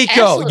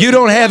 Miko, absolutely. you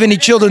don't have any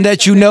children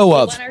that you know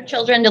of. We want our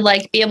children to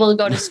be able to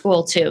go to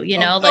school too,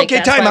 Okay,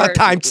 time out.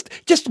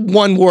 Just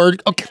one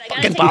word. Okay,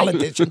 fucking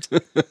politicians.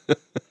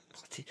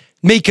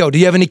 Miko, do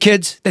you have any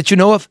kids that you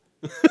know of?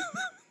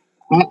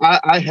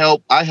 I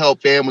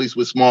help families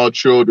with small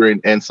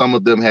children, and some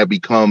of them have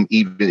become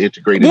even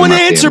integrated. One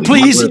answer,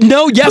 please.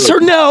 No, yes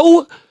or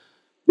no.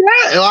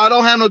 Yeah, I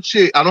don't have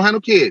no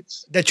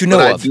kids that you know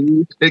but of. I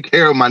do take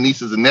care of my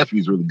nieces and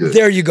nephews really good.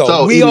 There you go.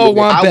 So we all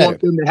want better. I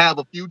want them to have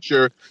a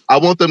future. I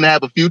want them to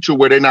have a future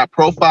where they're not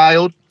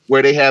profiled,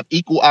 where they have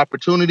equal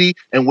opportunity,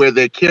 and where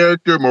their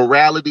character,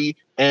 morality,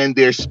 and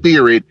their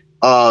spirit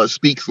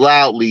speaks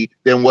loudly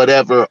than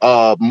whatever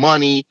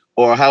money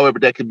or however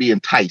that can be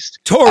enticed.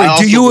 Tori,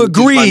 do you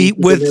agree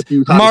with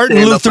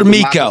Martin Luther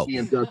Miko?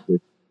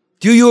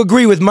 Do you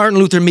agree with Martin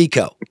Luther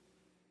Miko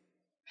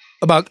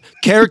about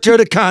character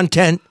to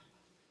content?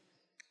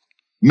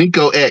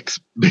 Miko X.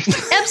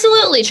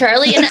 Absolutely,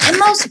 Charlie, and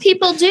most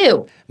people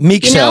do.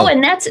 Meek You know, so.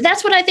 and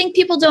that's what I think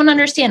people don't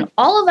understand.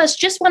 All of us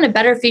just want a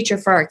better future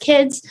for our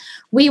kids.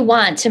 We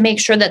want to make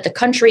sure that the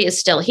country is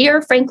still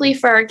here, frankly,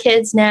 for our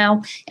kids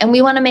now, and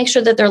we want to make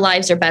sure that their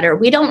lives are better.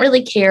 We don't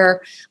really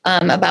care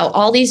about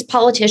all these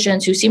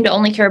politicians who seem to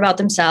only care about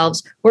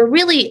themselves. We're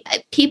really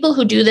people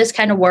who do this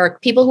kind of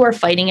work, people who are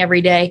fighting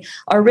every day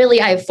are really,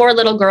 I have 4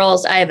 little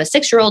girls. I have a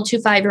 6-year-old, 2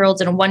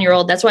 5-year-olds, and a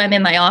 1-year-old. That's why I'm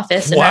in my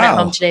office and not at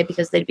Wow. home today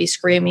because they'd be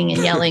screaming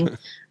and yelling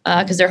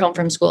because they're home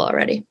from school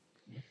already.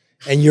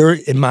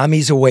 And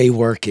mommy's away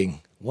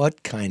working.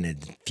 What kind of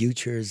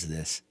future is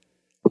this?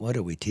 What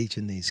are we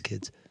teaching these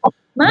kids?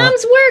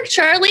 Mom's work,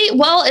 Charlie.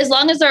 Well, as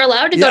long as they're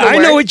allowed to go to work. I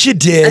know what you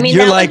did. I mean,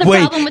 You're that was like, the wait,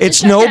 problem with the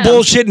it's no shutdown.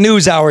 bullshit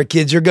news hour,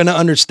 kids. You're going to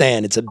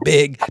understand. It's a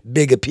big,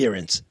 big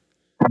appearance.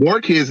 More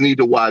kids need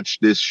to watch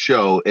this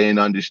show and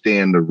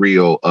understand the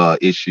real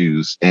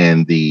issues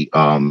and the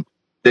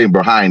thing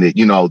behind it.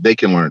 You know, they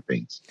can learn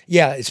things.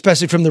 Yeah,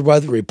 especially from the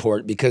weather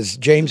report, because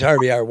James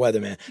Harvey, our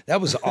weatherman,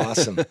 that was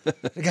awesome.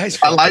 The guy's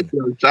I like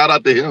him. Shout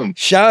out to him.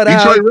 Shout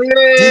out. Detroit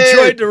Red.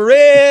 Detroit the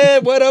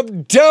Red. What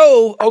up,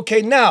 Doe?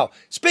 Okay, now,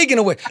 speaking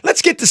of which,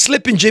 let's get to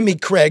Slippin' Jimmy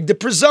Craig, the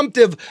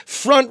presumptive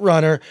front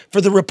runner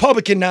for the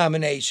Republican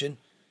nomination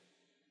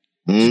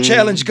to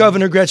challenge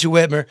Governor Gretchen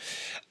Whitmer.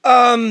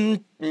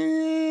 Who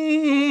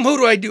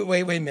do I do?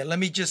 Wait a minute. Let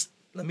me just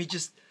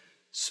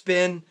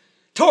spin.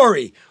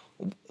 Tory.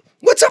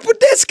 What's up with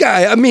this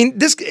guy? I mean,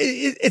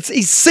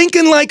 he's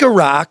sinking like a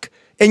rock.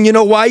 And you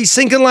know why he's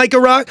sinking like a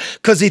rock?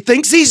 Because he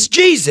thinks he's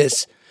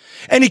Jesus.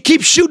 And he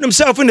keeps shooting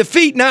himself in the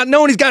feet, not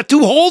knowing he's got 2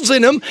 holes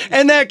in him,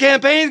 and that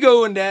campaign's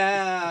going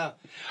down.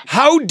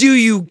 How do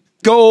you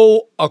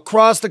go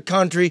across the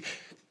country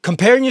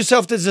comparing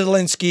yourself to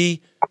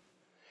Zelensky,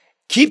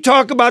 keep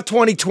talking about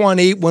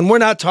 2020 when we're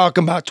not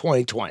talking about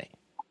 2020?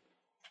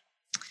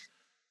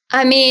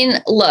 I mean,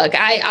 look,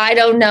 I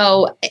don't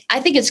know. I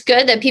think it's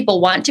good that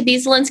people want to be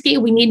Zelensky.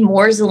 We need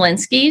more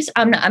Zelenskys.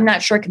 I'm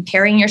not sure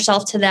comparing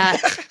yourself to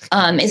that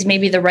is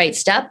maybe the right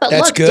step. But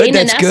That's look, good.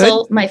 Dana That's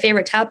Nessel, good. my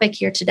favorite topic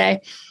here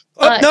today.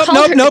 Nope.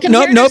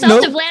 compared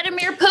herself to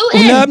Vladimir Putin.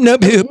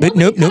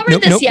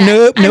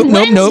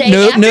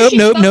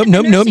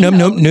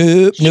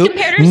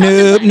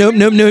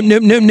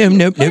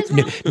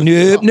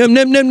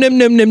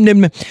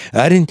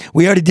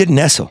 We already did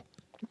Nessel.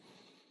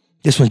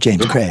 This one's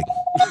James Craig.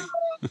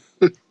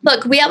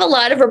 Look, we have a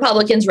lot of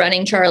Republicans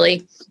running,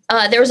 Charlie.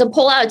 There was a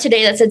poll out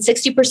today that said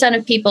 60%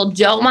 of people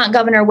don't want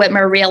Governor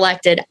Whitmer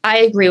reelected. I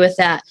agree with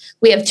that.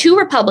 We have 2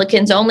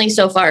 Republicans only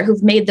so far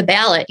who've made the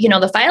ballot. You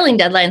know, the filing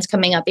deadline's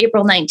coming up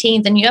April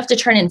 19th, and you have to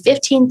turn in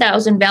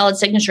 15,000 valid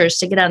signatures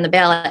to get on the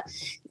ballot.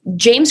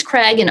 James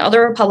Craig and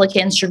other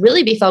Republicans should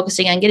really be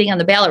focusing on getting on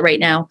the ballot right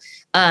now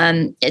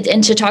and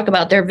to talk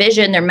about their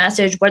vision, their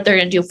message, what they're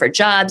going to do for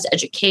jobs,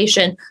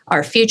 education,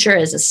 our future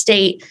as a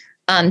state.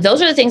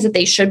 Those are the things that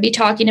they should be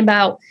talking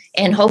about.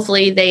 And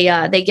hopefully they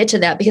get to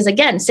that because,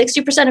 again,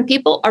 60% of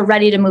people are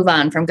ready to move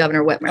on from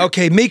Governor Whitmer.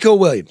 Okay, Miko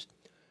Williams.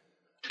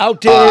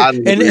 Out there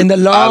in the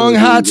long,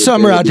 hot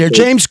summer out there.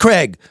 James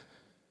Craig,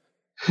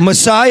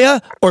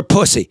 Messiah or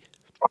pussy?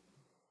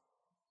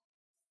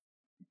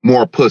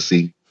 More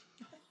pussy.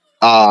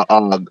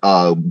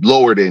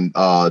 Lower than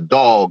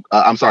dog.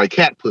 I'm sorry,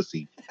 cat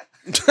pussy.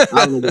 I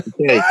don't know what to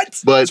say.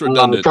 But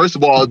first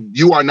of all,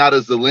 you are not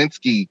a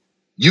Zelensky.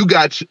 You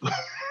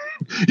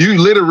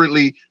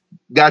literally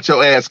got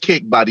your ass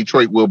kicked by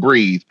Detroit Will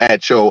Breathe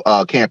at your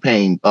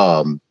campaign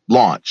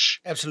launch.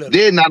 Absolutely.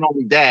 Then not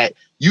only that,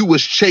 you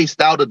was chased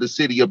out of the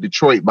city of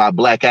Detroit by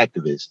black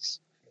activists.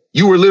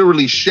 You were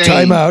literally shamed.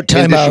 Time out.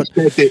 In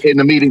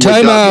the meeting.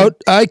 Time out.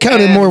 I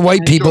counted more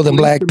white people than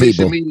black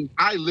people. Meeting,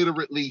 I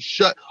literally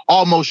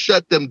almost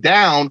shut them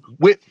down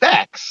with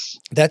facts.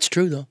 That's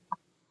true, though.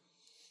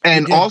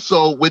 And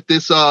also with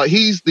this, I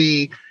guess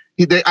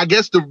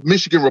the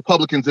Michigan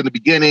Republicans in the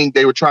beginning,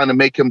 they were trying to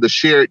make him the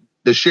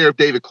Sheriff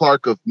David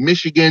Clark of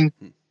Michigan,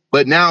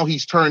 but now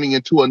he's turning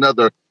into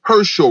another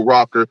Herschel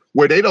rocker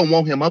where they don't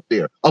want him up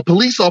there. A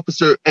police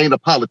officer ain't a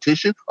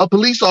politician. A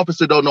police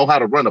officer don't know how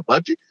to run a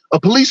budget. A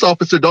police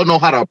officer don't know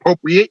how to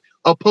appropriate.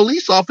 A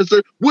police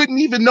officer wouldn't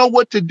even know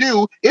what to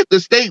do if the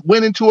state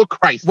went into a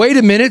crisis. Wait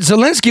a minute.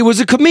 Zelensky was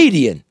a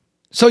comedian,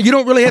 so you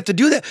don't really have to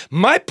do that.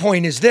 My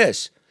point is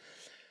this.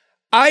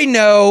 I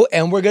know,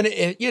 and we're going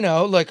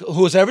to, like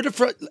who's ever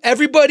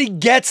everybody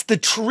gets the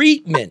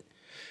treatment.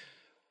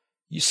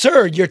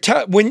 Sir,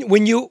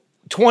 when you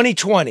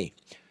 2020,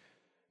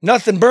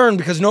 nothing burned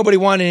because nobody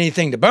wanted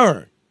anything to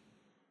burn.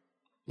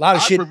 A lot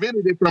of shit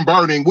prevented it from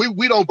burning.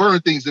 We don't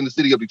burn things in the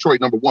city of Detroit.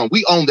 Number one,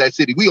 we own that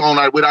city. We own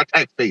it with our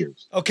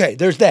taxpayers. Okay,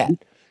 there's that.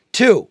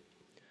 2,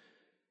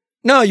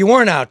 no, you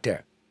weren't out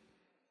there.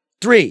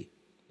 3,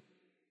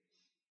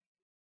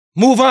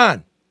 move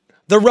on.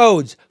 The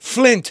roads,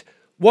 Flint,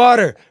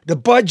 water, the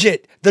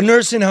budget, the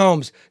nursing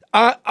homes,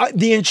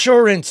 the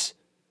insurance,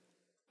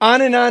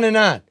 on and on and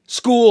on.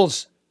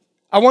 Schools.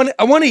 I want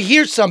to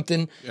hear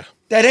something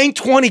that ain't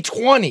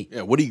 2020.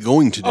 Yeah, what are you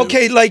going to do?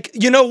 Okay, like,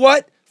 you know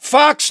what?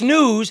 Fox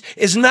News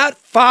is not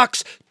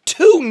Fox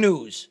 2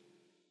 News.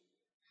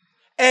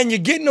 and you're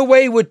getting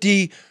away with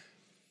the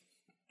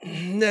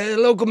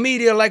local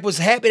media like was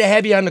happy to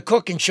have you on the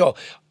cooking show.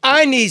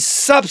 I need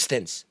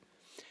substance.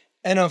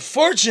 And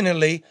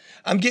unfortunately,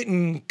 I'm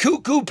getting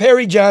cuckoo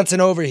Perry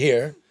Johnson over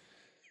here,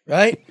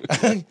 right?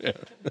 I'm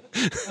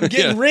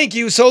getting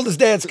Rinky, who sold his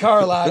dad's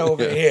car a lot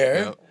over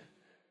here.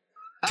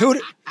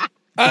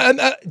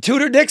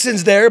 Tudor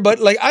Dixon's there, but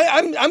like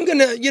I'm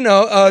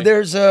gonna,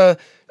 there's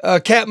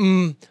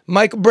Captain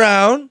Michael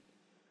Brown.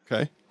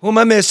 Okay. Who am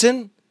I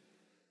missing?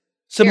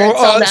 Some Garrett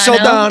more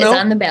Soldano is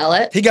on the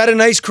ballot. He got a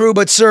nice crew,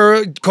 but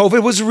sir,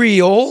 COVID was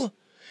real.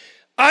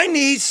 I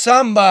need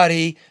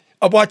somebody.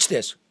 Watch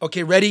this.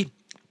 Okay, ready?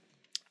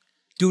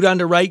 Dude on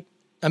the right.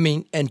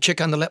 And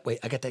chick on the left. Wait,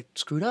 I got that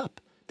screwed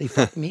up. They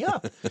fucked me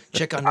up.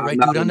 Chick on the right,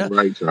 dude on the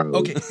right, Charlie.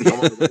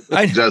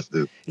 Okay.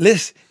 Justice.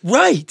 Listen,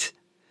 right.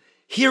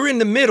 Here in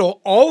the middle,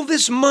 all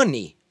this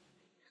money.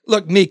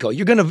 Look, Miko,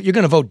 you're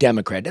gonna vote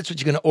Democrat. That's what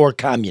you're gonna, or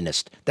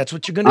communist. That's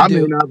what you're gonna do.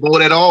 I may not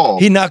vote at all.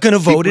 He's not gonna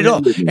vote at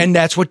all, and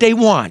that's what they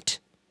want.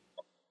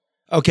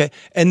 Okay,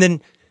 and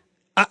then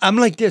I'm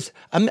like this.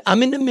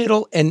 I'm in the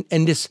middle, and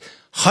this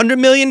 $100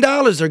 million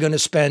they're gonna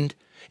spend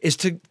is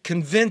to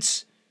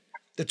convince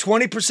the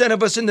 20%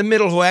 of us in the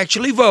middle who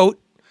actually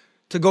vote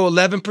to go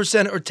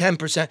 11% or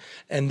 10%,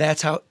 and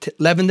that's how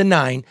 11 to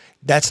 9.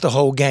 That's the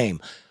whole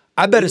game.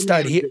 I better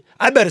start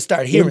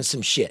hearing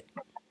some shit.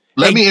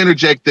 Let me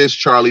interject this,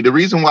 Charlie. The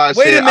reason why I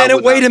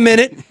wait a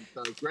minute.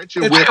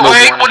 Gretchen Wait,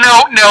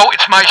 Whitmer no,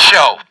 it's my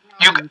show.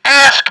 You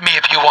ask me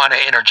if you want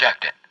to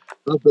interject it.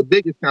 the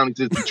biggest counties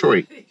is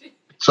Detroit.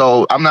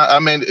 So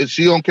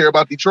she don't care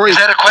about Detroit. Is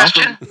that a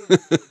question?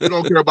 You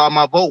don't care about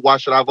my vote. Why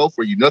should I vote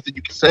for you? Nothing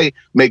you can say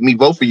make me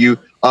vote for you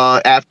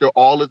after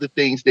all of the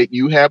things that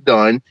you have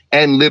done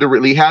and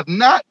literally have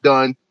not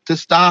done to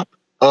stop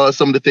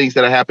some of the things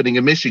that are happening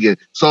in Michigan.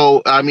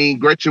 So,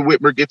 Gretchen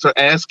Whitmer gets her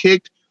ass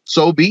kicked.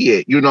 So be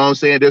it. You know what I'm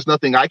saying? There's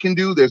nothing I can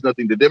do. There's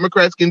nothing the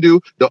Democrats can do.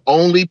 The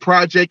only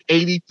Project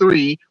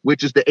 83,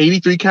 which is the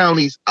 83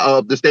 counties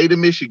of the state of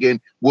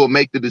Michigan, will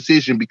make the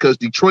decision, because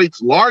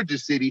Detroit's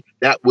largest city,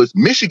 that was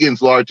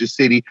Michigan's largest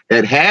city,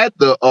 that had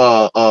the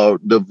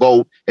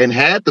vote and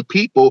had the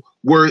people,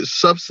 were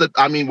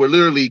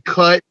literally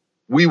cut.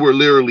 We were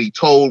literally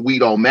told we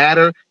don't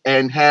matter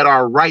and had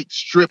our rights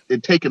stripped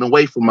and taken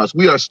away from us.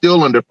 We are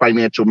still under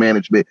financial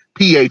management.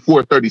 PA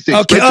 436.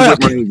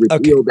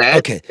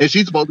 Okay. And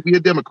she's supposed to be a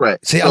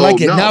Democrat. See, I like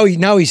it.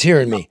 Now he's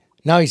hearing me.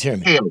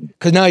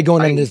 Because now he's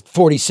going into this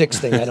 46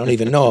 thing I don't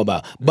even know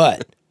about.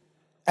 But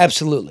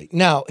absolutely.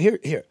 Now,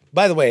 here.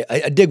 By the way,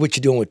 I dig what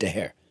you're doing with the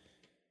hair.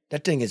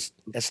 That thing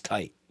that's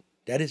tight.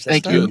 That's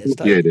Thank tight. you. That's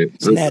tight.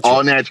 It's natural.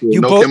 All natural.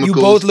 You chemicals. You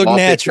both look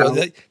natural.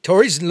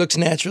 Tori's looks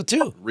natural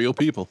too. Real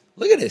people.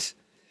 Look at this.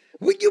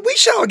 We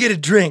should all get a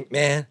drink,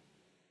 man.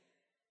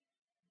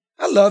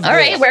 I love All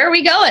right, where are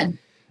we going?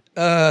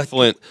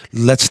 Flint.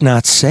 Let's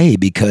not say,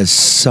 because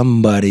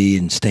somebody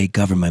in state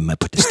government might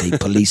put the state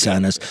police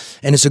on us.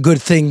 And it's a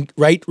good thing,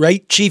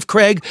 right, Chief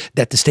Craig,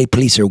 that the state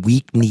police are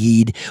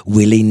weak-kneed,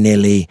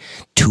 willy-nilly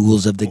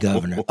tools of the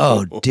governor.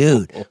 Oh,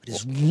 dude, what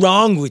is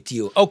wrong with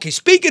you? Okay,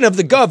 speaking of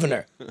the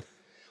governor,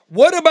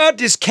 what about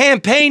this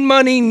campaign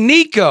money,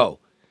 Nico?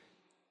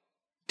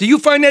 Do you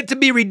find that to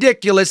be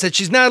ridiculous, that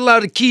she's not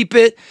allowed to keep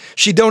it?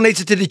 She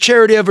donates it to the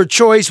charity of her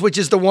choice, which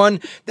is the one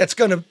that's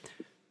going to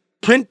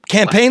print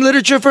campaign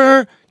literature for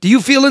her? Do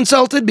you feel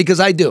insulted? Because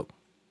I do.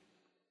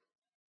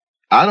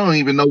 I don't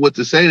even know what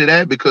to say to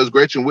that, because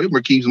Gretchen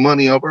Whitmer keeps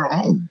money of her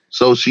own.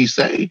 So she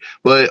say.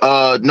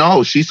 But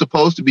no, she's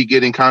supposed to be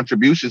getting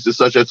contributions to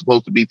such. That's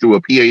supposed to be through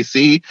a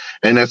PAC,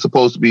 and that's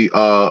supposed to be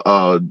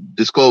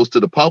disclosed to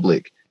the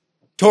public.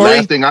 Tori?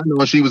 Last thing I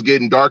know, she was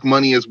getting dark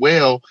money as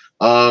well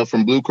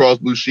from Blue Cross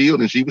Blue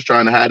Shield, and she was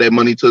trying to hide that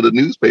money till the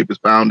newspapers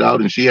found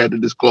out, and she had to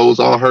disclose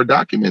all her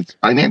documents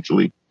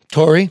financially.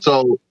 Tori?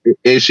 So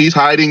if she's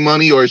hiding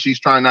money, or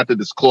she's trying not to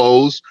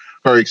disclose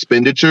her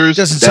expenditures,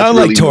 doesn't sound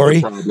like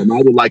Tori. I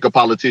would like a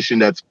politician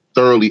that's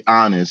thoroughly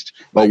honest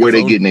about where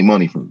they're getting their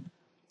money from.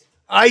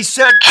 I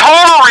said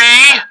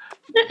Tori!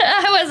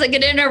 I wasn't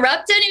going to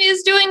interrupt him. He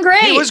was doing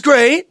great. He was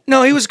great.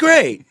 No, he was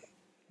great.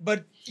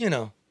 But,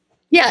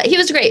 Yeah, he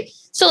was great.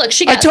 So look,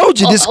 she got I told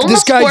you, this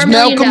guy's $4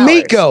 million. Malcolm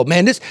Miko,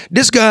 man.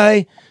 This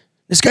guy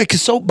can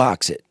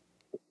soapbox it.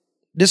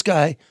 This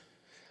guy,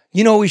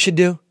 you know what we should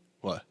do?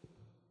 What?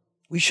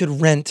 We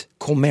should rent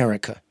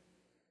Comerica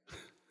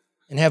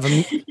and have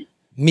a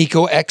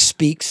Miko X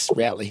Speaks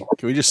rally.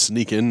 Can we just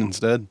sneak in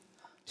instead?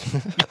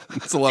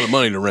 It's a lot of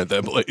money to rent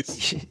that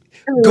place.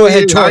 Go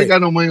ahead, Tori. I ain't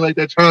got no money like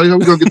that, Charlie. How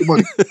we gonna get the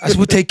money?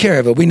 We'll take care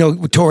of it. We know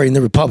Tori and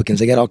the Republicans,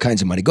 they got all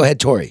kinds of money. Go ahead,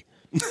 Tori.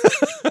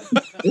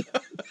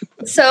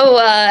 So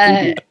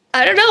I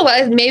don't know.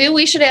 Maybe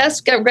we should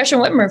ask Gretchen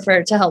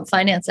Whitmer to help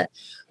finance it.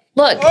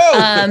 Look,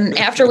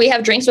 after we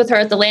have drinks with her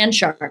at the Land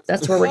Shark,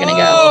 that's where we're going to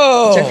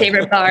go. It's her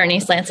favorite bar in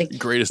East Lansing.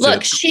 Greatest.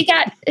 Look,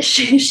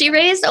 she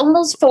raised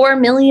almost $4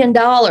 million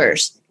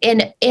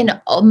in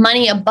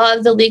money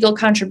above the legal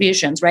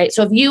contributions, right?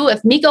 So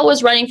if Miko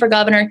was running for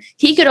governor,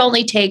 he could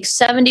only take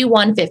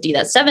 $7,150.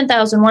 That's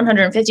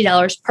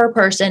 $7,150 per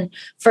person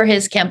for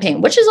his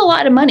campaign, which is a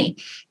lot of money.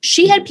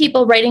 She had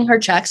people writing her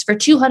checks for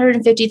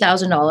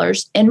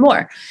 $250,000 and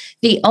more.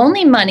 The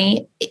only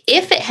money,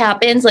 if it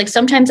happens, like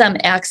sometimes on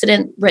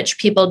accident, rich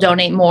people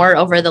donate more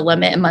over the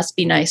limit. It must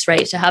be nice,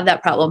 right, to have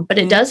that problem, but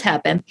it does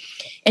happen.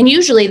 And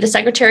usually the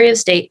Secretary of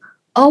State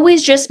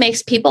always just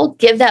makes people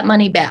give that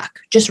money back.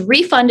 Just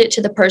refund it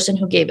to the person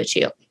who gave it to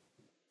you.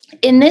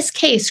 In this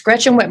case,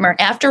 Gretchen Whitmer,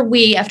 after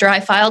I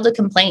filed a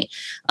complaint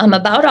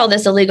about all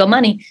this illegal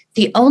money,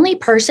 the only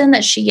person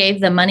that she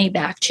gave the money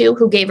back to,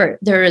 who gave her,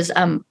 there is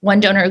one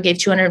donor who gave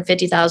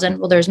 $250,000.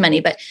 Well, there's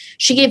many, but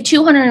she gave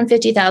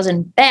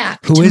 $250,000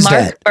 back to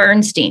Mark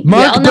Bernstein.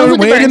 Mark Bernstein.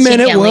 Wait a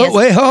minute.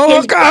 Wait,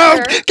 hold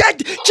on.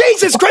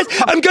 Jesus Christ!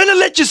 I'm gonna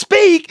let you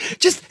speak.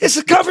 It's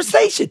a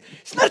conversation.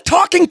 It's not a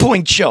talking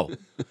point show.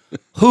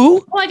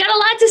 Who? Well, I got a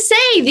lot to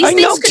say. These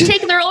things could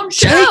take their own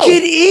show. Take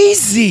it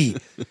easy.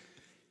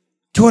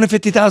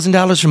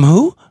 $250,000 from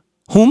who?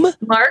 Whom?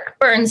 Mark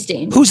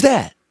Bernstein. Who's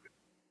that?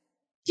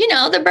 You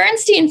know, the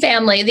Bernstein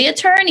family, the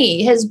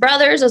attorney. His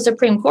brother's a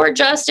Supreme Court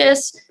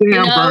justice.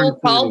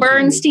 Paul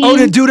Bernstein. Oh,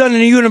 the dude on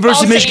the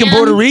University of Michigan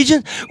Board of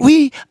Regents?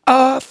 We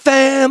are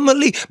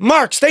family.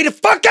 Mark, stay the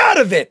fuck out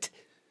of it.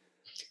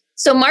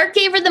 So Mark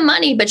gave her the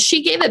money, but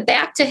she gave it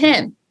back to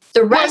him.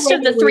 The rest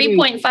of the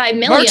 $3.5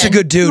 million. Mark's a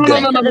good dude.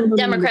 Went to the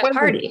Democrat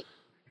Party.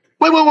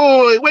 Wait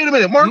a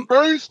minute. Mark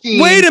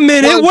Bernstein. Wait a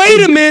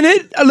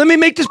minute. Let me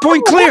make this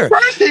point clear.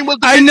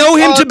 I know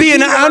him to be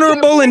an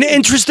honorable and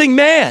interesting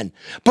man.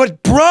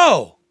 But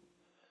bro,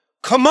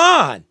 come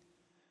on.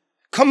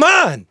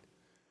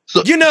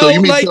 So you mean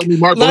tell me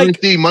Mark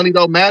Bernstein money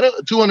don't matter?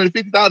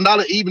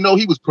 $250,000 even though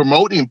he was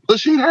promoting and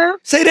pushing her?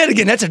 Say that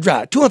again. That's a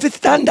drop.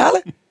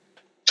 $250,000?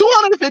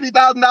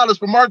 $250,000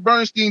 for Mark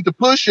Bernstein to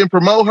push and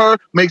promote her,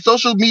 make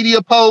social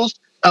media posts,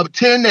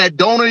 attend at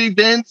donor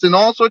events and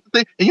all sorts of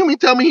things. And you mean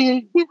tell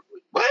me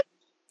what?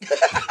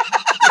 If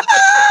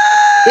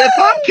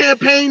I'm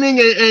campaigning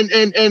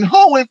and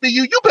hoeing for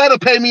you, you better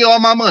pay me all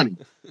my money.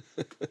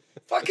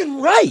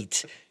 Fucking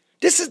right.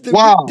 This is the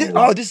wow.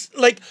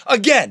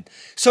 Again.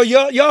 So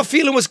y'all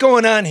feeling what's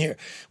going on here?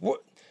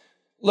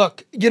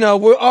 Look,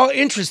 we're all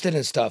interested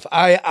in stuff.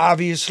 I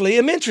obviously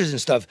am interested in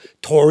stuff.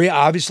 Tori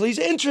obviously is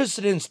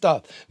interested in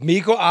stuff.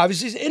 Miko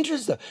obviously is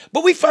interested in stuff.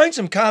 But we find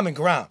some common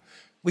ground.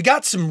 We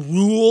got some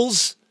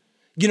rules,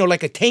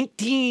 like a tank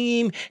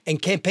team and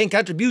campaign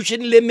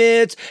contribution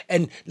limits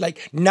and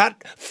like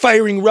not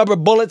firing rubber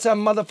bullets on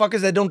motherfuckers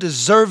that don't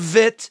deserve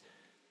it.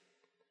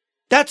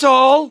 That's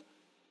all.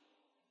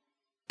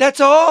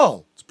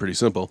 It's pretty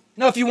simple.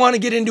 Now, if you want to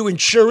get into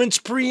insurance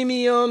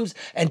premiums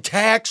and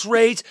tax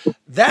rates,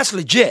 that's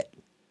legit.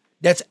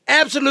 That's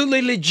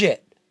absolutely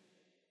legit.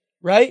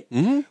 Right?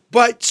 Mm-hmm.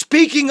 But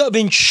speaking of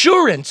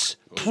insurance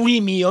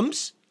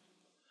premiums,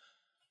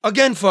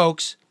 again,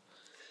 folks,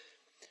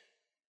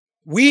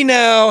 we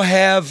now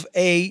have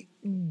a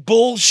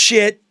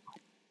bullshit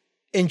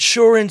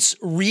insurance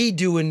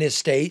redo in this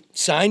state,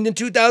 signed in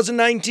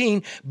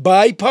 2019,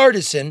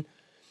 bipartisan,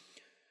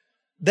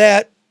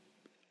 that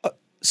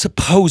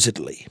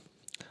supposedly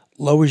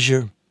lowers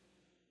your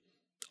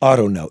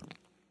auto note.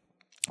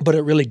 But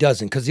it really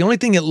doesn't, because the only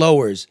thing it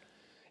lowers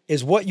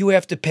is what you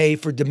have to pay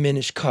for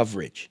diminished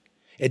coverage.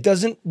 It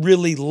doesn't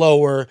really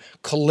lower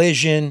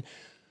collision,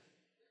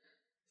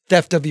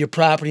 theft of your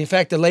property. In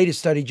fact, the latest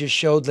study just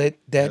showed that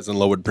hasn't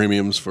lowered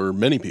premiums for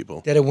many people.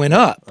 That it went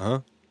up.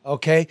 Uh-huh.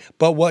 Okay,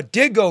 but what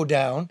did go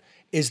down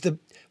is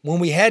when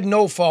we had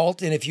no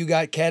fault, and if you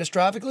got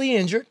catastrophically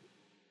injured,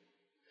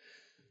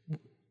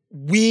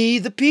 we,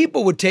 the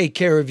people, would take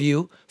care of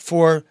you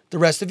for the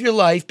rest of your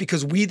life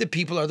because we, the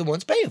people, are the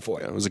ones paying for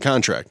it. Yeah, it was a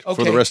contract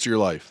for the rest of your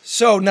life.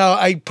 So now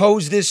I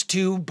pose this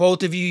to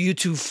both of you. You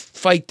two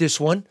fight this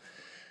one.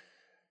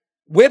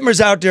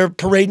 Whitmer's out there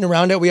parading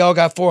around it. We all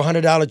got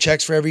 $400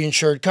 checks for every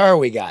insured car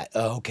we got.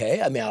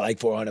 Okay, I mean, I like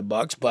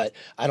 $400, but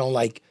I don't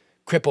like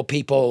crippled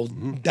people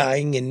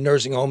dying in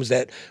nursing homes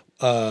that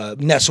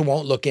NESA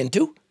won't look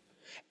into.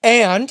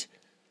 And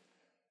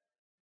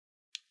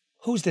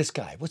who's this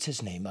guy? What's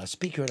his name?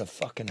 Speaker of the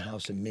fucking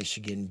House in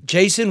Michigan.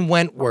 Jason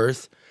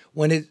Wentworth.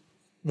 When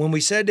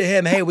we said to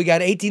him, hey, we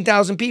got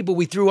 18,000 people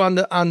we threw on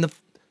the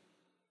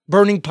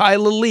burning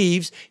pile of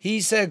leaves, he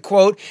said,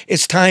 quote,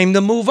 it's time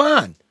to move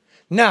on.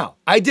 Now,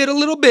 I did a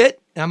little bit,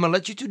 and I'm going to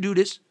let you two do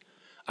this.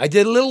 I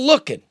did a little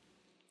looking.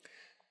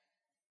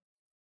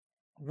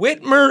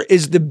 Whitmer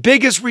is the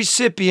biggest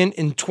recipient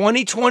in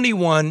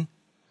 2021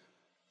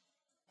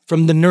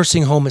 from the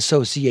Nursing Home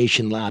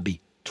Association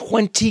lobby.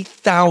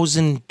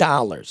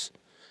 $20,000.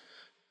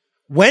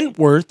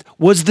 Wentworth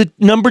was the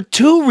number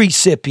 2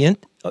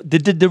 recipient,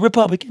 the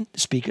Republican,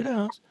 the Speaker of the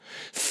House,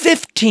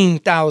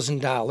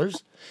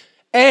 $15,000.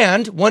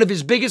 And one of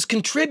his biggest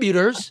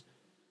contributors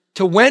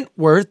to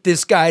Wentworth,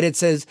 this guy that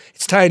says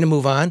it's time to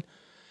move on,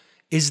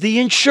 is the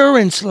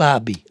insurance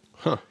lobby.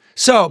 Huh.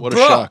 So, what a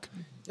shock.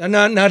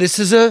 Now this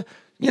is a,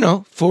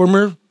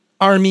 former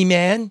Army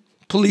man,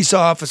 police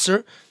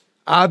officer,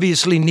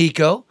 Obviously,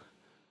 Nico,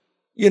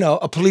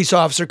 a police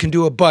officer can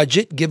do a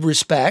budget, give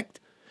respect.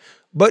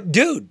 But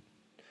dude,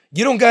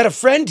 you don't got a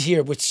friend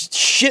here with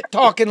shit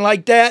talking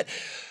like that.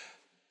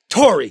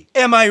 Tori,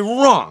 am I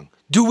wrong?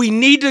 Do we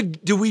need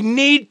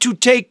to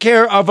take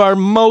care of our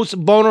most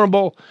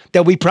vulnerable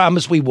that we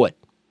promised we would?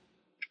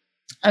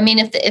 I mean,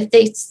 if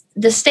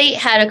the state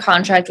had a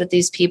contract with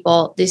these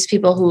people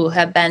who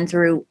have been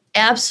through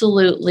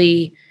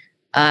absolutely,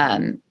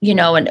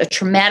 a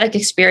traumatic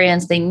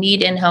experience, they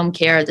need in-home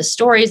care. The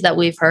stories that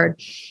we've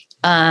heard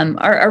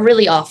are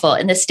really awful,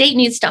 and the state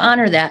needs to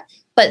honor that.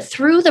 But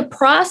through the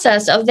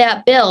process of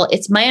that bill,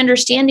 it's my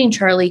understanding,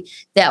 Charlie,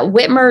 that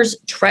Whitmer's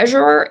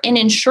treasurer and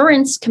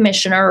insurance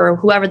commissioner, or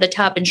whoever the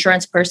top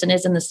insurance person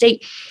is in the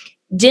state,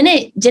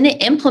 didn't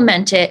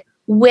implement it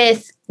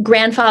with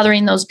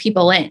grandfathering those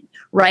people in,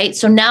 right?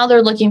 So now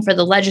they're looking for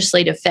the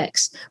legislative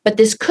fix. But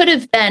this could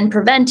have been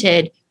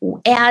prevented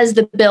as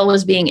the bill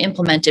was being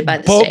implemented by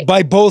the state.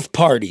 By both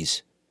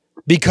parties,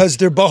 because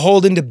they're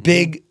beholden to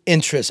big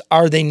interests.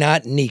 Are they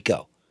not,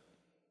 Nico?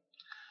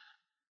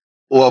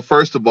 Well,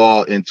 first of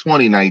all, in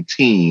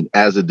 2019,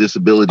 as a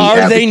disability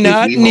advocate, are they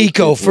not,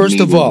 Nico? First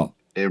of all,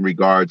 in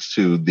regards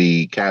to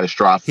the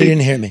catastrophic, he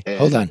didn't hear me.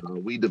 Hold on.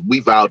 We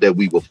vowed that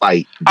we will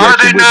fight. Are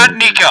they not,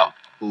 Nico?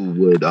 Who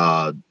would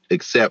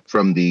accept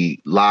from the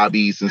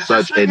lobbies and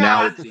such, and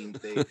now it seems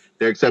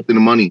they're accepting the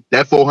money.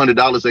 That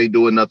 $400 ain't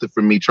doing nothing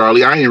for me,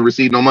 Charlie. I ain't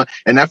received no money,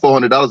 and that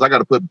 $400 I got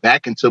to put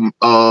back into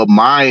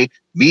my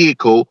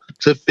vehicle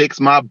to fix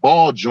my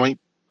ball joint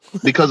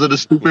because of the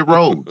stupid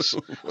roads.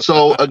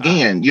 So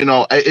again,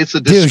 it's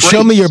a disgrace. Dude,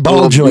 show me your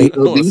ball joint.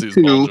 These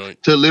two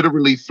to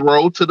literally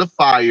throw to the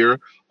fire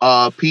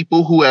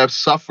people who have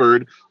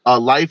suffered a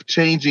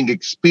life-changing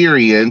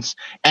experience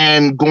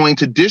and going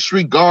to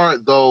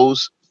disregard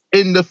those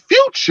in the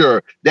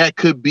future that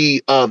could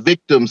be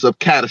victims of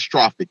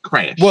catastrophic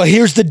crash. Well,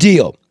 here's the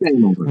deal.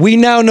 We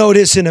now know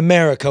this in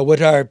America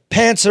with our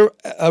pants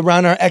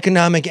around our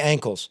economic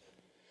ankles.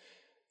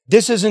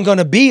 This isn't going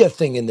to be a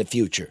thing in the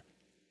future.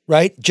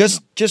 Right?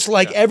 Just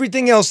like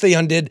everything else they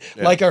undid,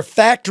 like our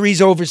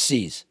factories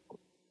overseas.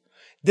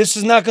 This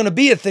is not going to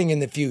be a thing in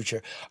the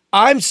future.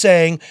 I'm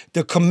saying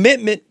the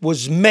commitment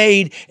was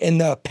made in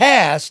the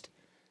past,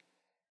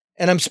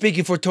 and I'm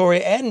speaking for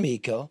Tori and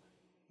Miko,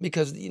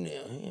 because it's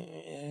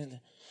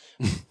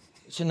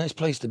a nice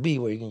place to be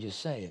where you can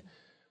just say it.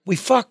 We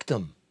fucked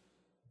them.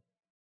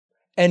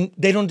 And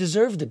they don't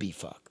deserve to be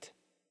fucked.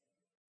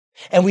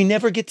 And we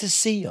never get to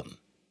see them.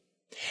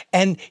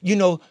 And,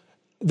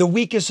 the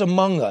weakest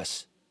among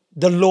us,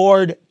 the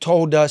Lord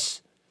told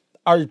us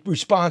our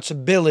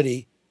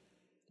responsibility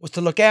was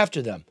to look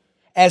after them,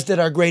 as did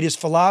our greatest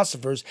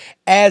philosophers,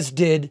 as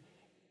did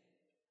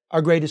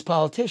our greatest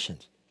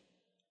politicians.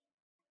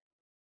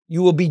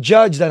 You will be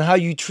judged on how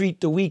you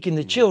treat the weak and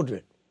the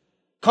children.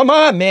 Come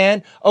on,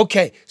 man.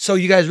 Okay, so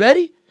you guys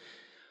ready?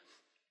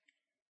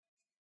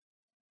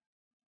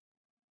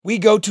 We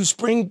go to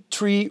Spring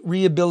Tree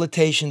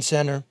Rehabilitation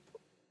Center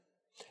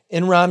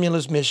in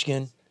Romulus,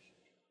 Michigan.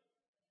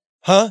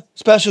 Huh?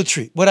 Special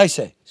treat. What'd I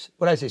say?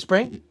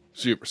 Spring?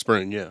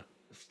 Spring, yeah.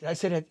 Did I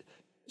say that?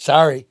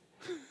 Sorry.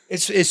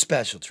 It's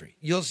special treat.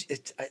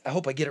 I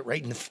hope I get it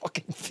right in the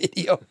fucking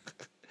video.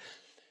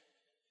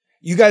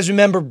 You guys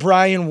remember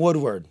Brian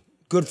Woodward,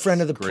 good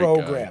friend of the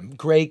program.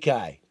 Great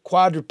guy.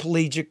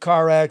 Quadriplegic,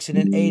 car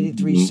accident,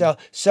 83,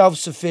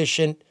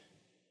 self-sufficient.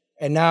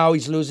 And now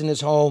he's losing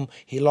his home.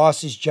 He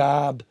lost his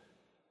job.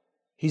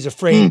 He's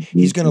afraid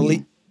he's going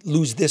to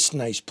lose this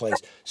nice place.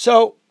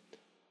 So,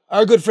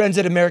 our good friends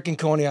at American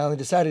Coney Island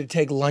decided to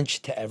take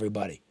lunch to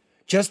everybody,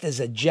 just as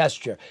a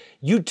gesture.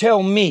 You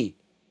tell me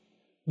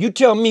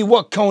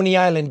what Coney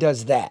Island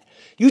does that.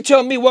 You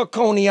tell me what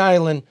Coney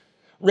Island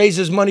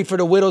raises money for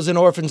the widows and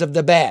orphans of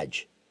the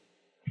badge.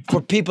 For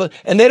people,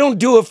 and they don't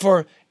do it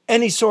for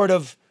any sort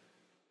of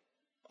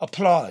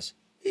applause.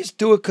 They just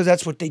do it because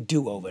that's what they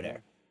do over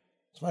there.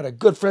 It's one of the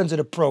good friends of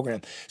the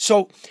program.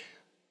 So,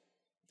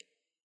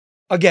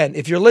 again,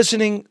 if you're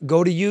listening,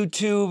 go to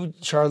YouTube,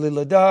 Charlie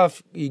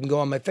LaDuff. You can go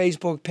on my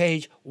Facebook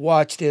page,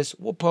 watch this.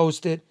 We'll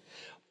post it.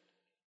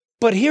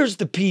 But here's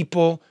the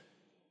people.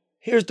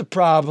 Here's the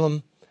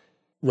problem.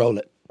 Roll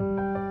it.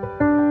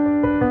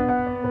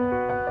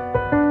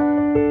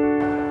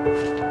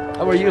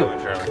 How are you?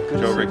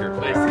 Joe Ricker.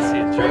 Nice to see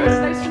you. Joe, it's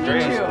nice to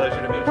meet you.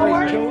 Pleasure to meet you. How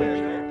are you?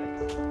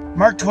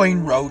 Mark Twain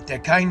wrote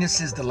that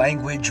kindness is the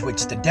language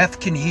which the deaf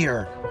can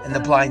hear and the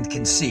blind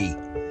can see.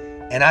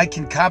 And I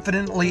can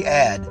confidently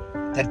add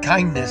that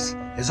kindness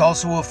is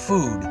also a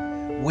food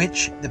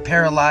which the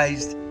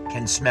paralyzed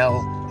can smell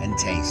and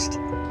taste.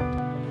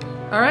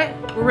 All right,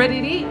 we're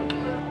ready to eat.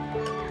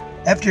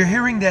 After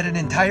hearing that an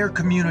entire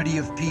community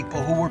of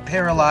people who were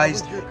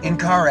paralyzed in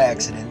car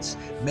accidents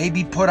may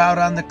be put out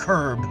on the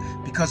curb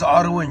because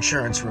auto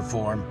insurance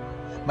reform,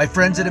 my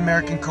friends at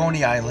American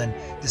Coney Island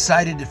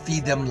decided to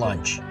feed them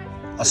lunch,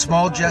 a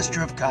small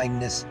gesture of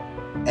kindness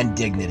and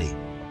dignity.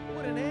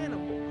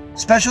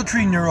 Special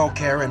Tree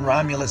NeuroCare in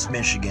Romulus,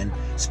 Michigan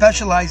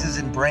specializes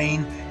in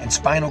brain and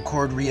spinal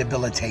cord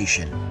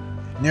rehabilitation.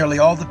 Nearly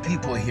all the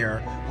people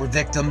here were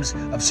victims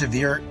of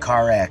severe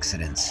car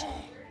accidents.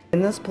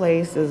 And this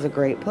place is a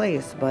great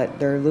place, but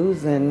they're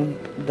losing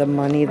the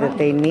money that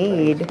they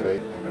need,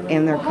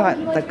 and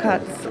the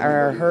cuts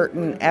are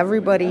hurting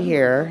everybody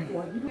here.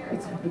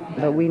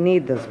 But we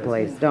need this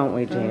place, don't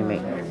we,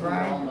 Jamie?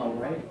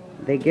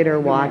 They get her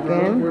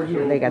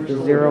walk-in, they got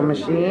the zero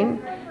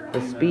machine,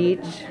 the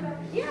speech.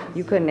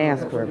 You couldn't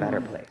ask for a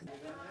better place.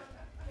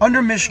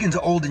 Under Michigan's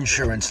old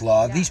insurance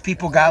law, these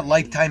people got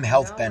lifetime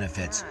health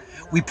benefits.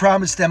 We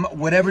promised them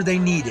whatever they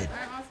needed.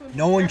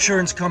 No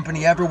insurance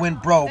company ever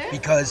went broke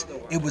because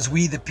it was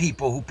we the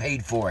people who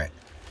paid for it.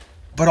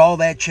 But all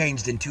that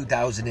changed in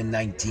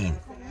 2019.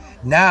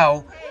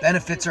 Now,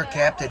 benefits are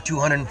capped at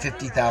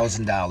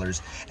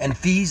 $250,000, and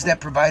fees that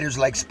providers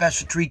like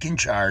Special Tree can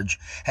charge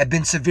have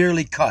been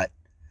severely cut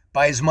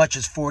by as much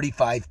as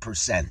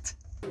 45%.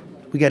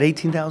 We got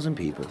 18,000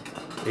 people.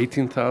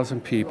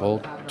 18,000 people,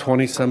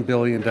 $20-some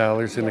billion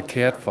in a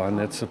cat fund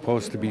that's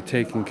supposed to be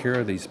taking care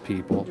of these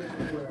people.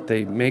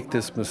 They make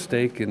this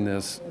mistake in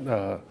this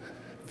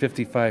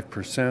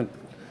 55%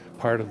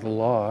 part of the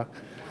law.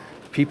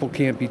 People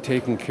can't be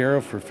taken care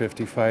of for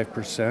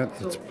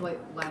 55%. It's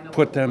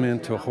put them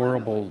into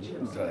horrible,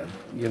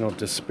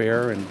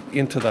 despair and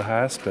into the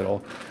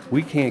hospital.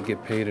 We can't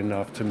get paid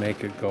enough to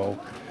make it go.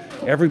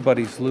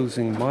 Everybody's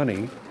losing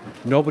money.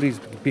 Nobody's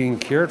being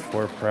cared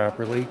for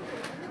properly.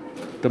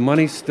 The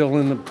money's still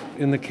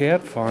in the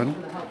cat fund,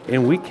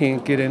 and we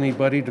can't get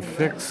anybody to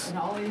fix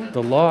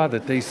the law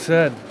that they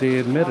said they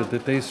admitted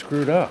that they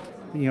screwed up.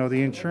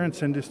 The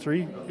insurance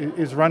industry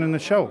is running the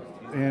show,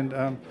 and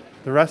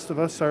the rest of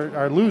us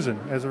are losing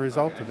as a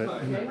result of it.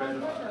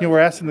 And, we're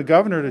asking the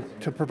governor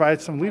to provide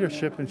some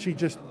leadership, and she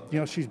just,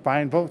 she's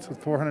buying votes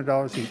with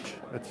 $400 each.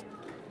 That's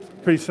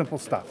pretty simple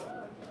stuff.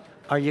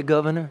 Are you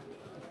governor?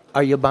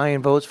 Are you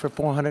buying votes for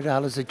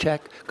 $400 a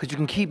check? Because you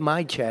can keep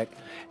my check,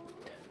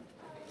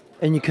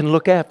 and you can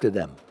look after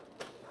them.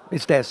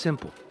 It's that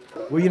simple.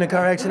 Were you in a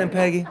car accident,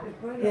 Peggy?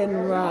 Hit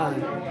and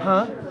run.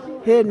 Huh?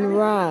 Hit and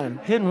run.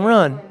 Hit and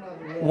run?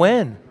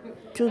 When?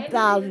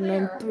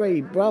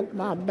 2003. Broke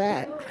my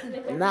back.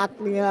 Knocked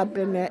me up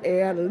in the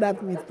air,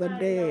 left me for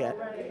dead.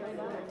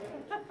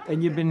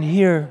 And you've been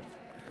here?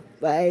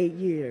 For 8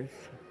 years.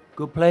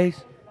 Good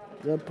place?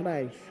 Good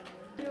place.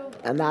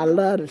 And I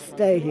love to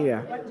stay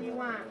here.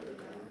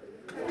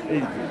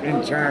 These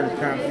insurance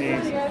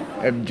companies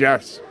have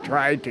just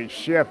tried to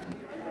shift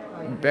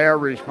their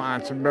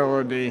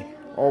responsibility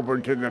over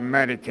to the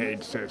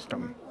Medicaid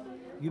system.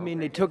 You mean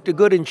they took the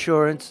good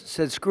insurance,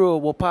 said, screw it,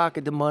 we'll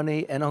pocket the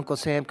money, and Uncle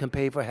Sam can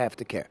pay for half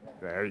the care?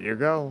 There you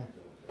go.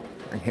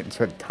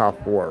 It's a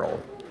tough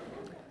world.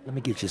 Let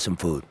me get you some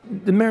food.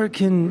 The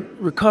American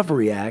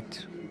Recovery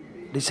Act,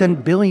 they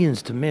send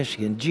billions to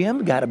Michigan.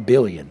 GM got $1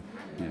 billion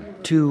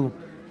to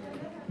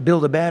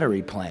build a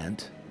battery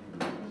plant.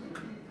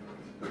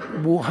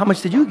 Well, how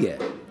much did you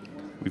get?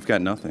 We've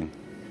got nothing.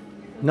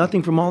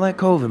 Nothing from all that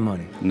COVID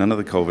money? None of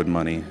the COVID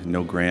money.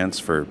 No grants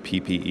for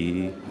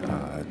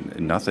PPE,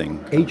 nothing.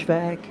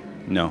 HVAC?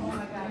 No.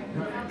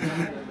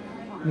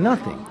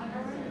 Nothing.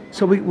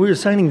 So we're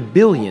assigning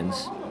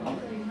billions,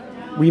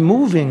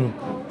 removing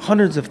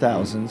hundreds of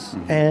thousands,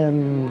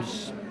 and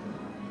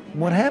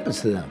what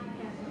happens to them?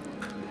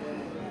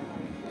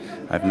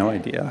 I have no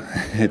idea.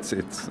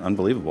 It's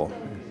unbelievable.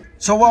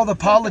 So while the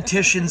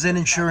politicians and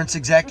insurance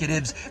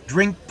executives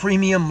drink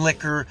premium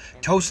liquor,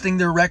 toasting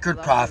their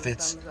record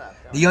profits,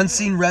 the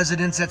unseen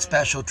residents at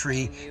Special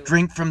Tree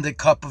drink from the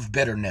cup of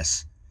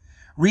bitterness.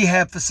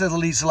 Rehab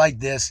facilities like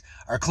this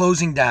are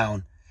closing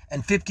down,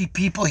 and 50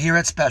 people here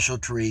at Special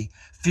Tree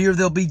fear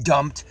they'll be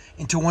dumped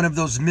into one of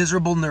those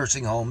miserable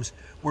nursing homes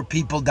where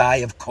people die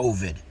of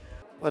COVID.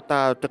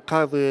 Without the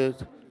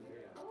COVID,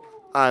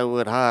 I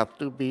would have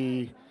to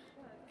be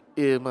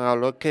in a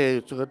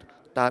location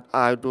that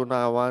I do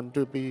not want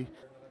to be.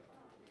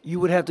 You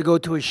would have to go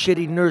to a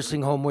shitty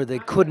nursing home where they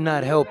could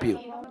not help you.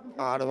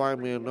 I don't want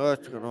to be in a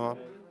nursing home.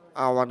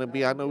 I want to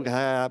be on a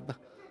rehab,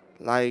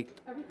 like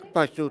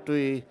Special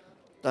Tree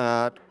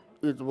that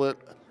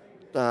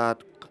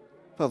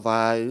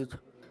provides.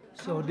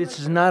 So this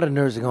is not a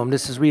nursing home.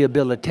 This is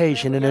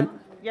rehabilitation.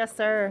 Yes,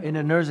 sir. In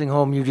a nursing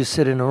home, you just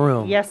sit in a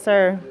room. Yes,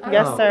 sir.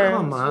 Yes, sir.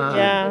 Come on.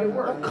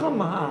 Yeah.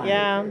 Come on.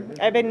 Yeah.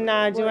 I've been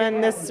doing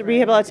this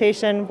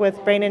rehabilitation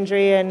with brain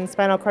injury and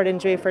spinal cord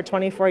injury for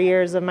 24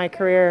 years of my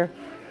career,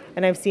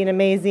 and I've seen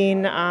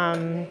amazing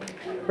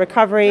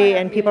recovery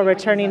and people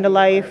returning to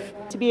life.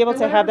 To be able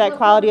to have that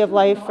quality of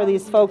life for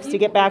these folks to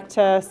get back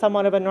to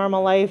somewhat of a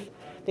normal life,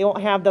 they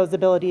won't have those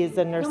abilities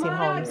in nursing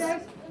homes.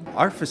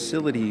 Our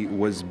facility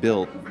was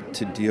built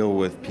to deal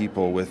with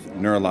people with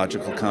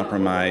neurological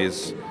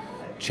compromise,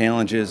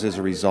 challenges as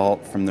a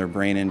result from their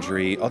brain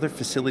injury. Other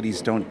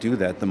facilities don't do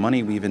that. The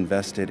money we've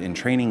invested in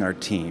training our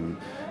team,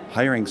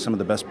 hiring some of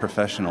the best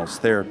professionals,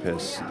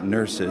 therapists,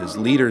 nurses,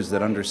 leaders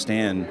that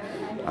understand.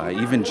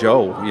 Even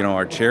Joe,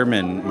 our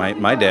chairman,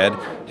 my dad,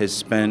 has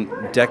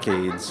spent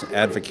decades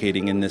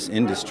advocating in this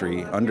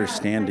industry,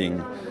 understanding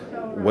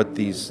what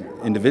these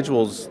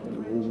individuals,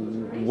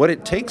 what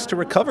it takes to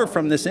recover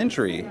from this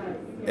injury.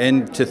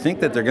 And to think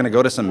that they're going to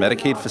go to some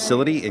Medicaid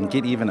facility and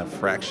get even a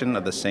fraction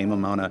of the same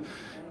amount of...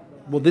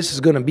 Well, this is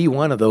going to be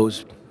one of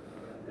those.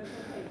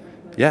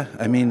 Yeah,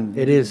 I mean...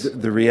 It is.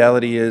 The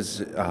reality is...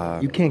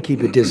 you can't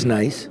keep it this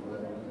nice.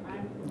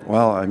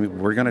 Well, I mean,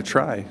 we're going to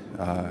try,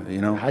 How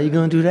you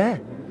going to do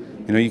that?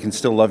 You can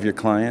still love your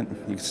client.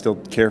 You can still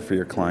care for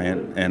your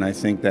client. And I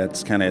think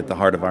that's kind of at the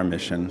heart of our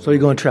mission. So you're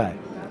going to try?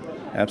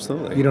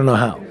 Absolutely. You don't know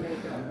how?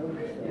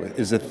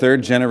 As a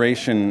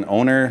third-generation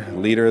owner,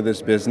 leader of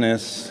this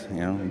business,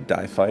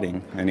 die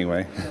fighting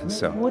anyway.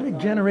 So. What a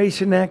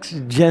Generation X,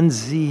 Gen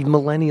Z,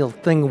 millennial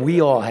thing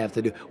we all have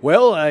to do.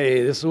 Well,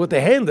 this is what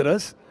they handed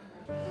us.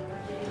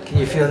 Can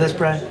you feel this,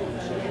 Brian?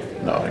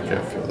 No, I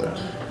can't feel that.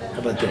 How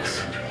about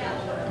this?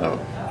 No,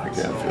 I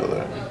can't feel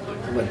that.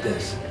 How about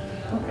this?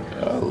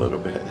 A little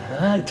bit.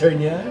 I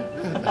turn you on.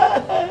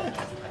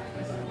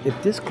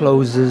 If this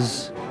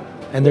closes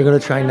and they're going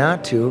to try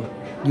not to,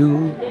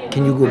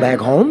 can you go back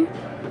home?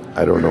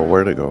 I don't know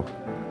where to go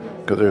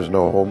because there's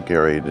no home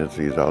care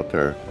agencies out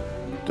there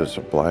to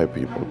supply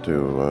people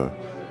to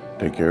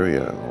take care of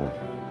you at home.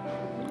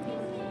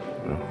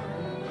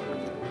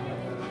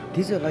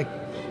 These are like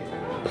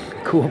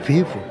cool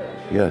people.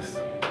 Yes.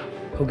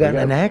 Who got in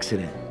an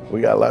accident.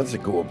 We got lots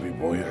of cool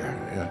people here.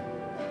 Yeah.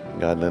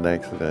 Got in an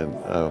accident.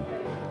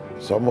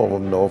 Some of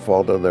them no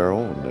fault of their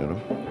own,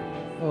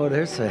 Oh,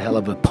 there's a hell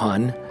of a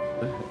pun.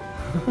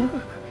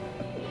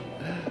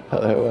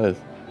 That was.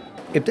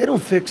 If they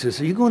don't fix this,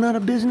 are you going out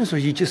of business or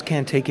you just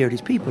can't take care of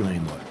these people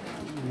anymore?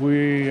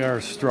 We are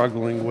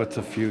struggling with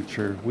the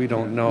future. We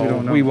don't know.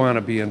 We want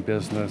to be in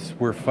business.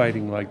 We're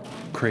fighting like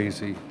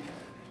crazy,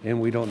 and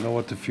we don't know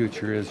what the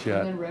future is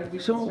yet.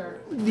 So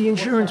the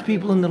insurance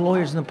people and the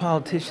lawyers and the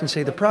politicians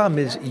say the problem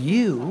is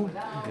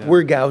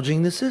we're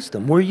gouging the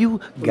system. Were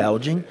you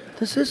gouging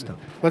the system?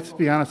 Let's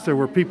be honest, there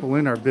were people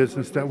in our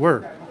business that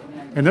were.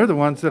 And they're the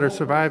ones that are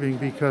surviving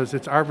because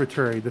it's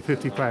arbitrary, the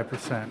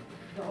 55%.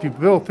 If you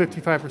bill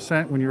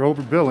 55% when you're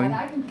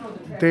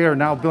overbilling, they are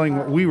now billing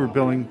what we were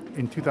billing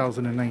in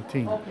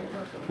 2019.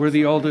 We're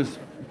the oldest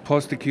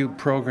post-acute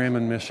program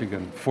in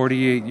Michigan,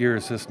 48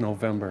 years this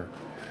November.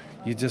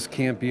 You just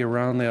can't be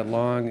around that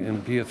long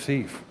and be a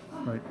thief.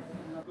 Right.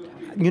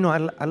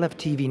 I left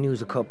TV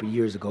news a couple of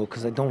years ago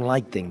because I don't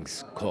like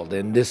things called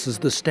in. This is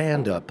the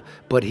stand-up.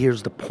 But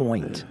here's the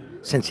point.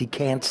 Since he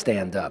can't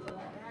stand up,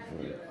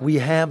 we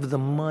have the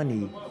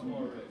money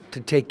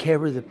to take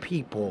care of the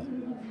people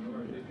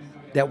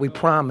that we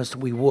promised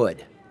we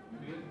would.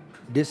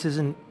 This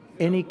isn't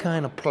any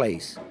kind of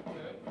place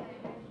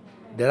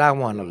that I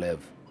want to live.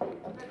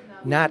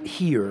 Not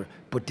here,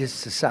 but this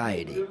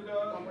society.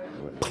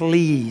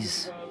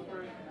 Please,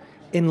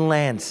 in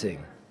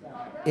Lansing,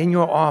 in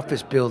your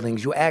office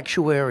buildings, your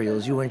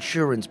actuarials, your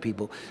insurance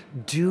people,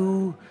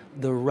 do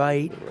the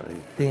right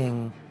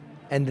thing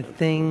and the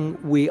thing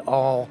we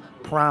all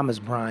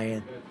promised,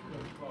 Brian,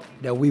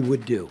 that we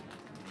would do.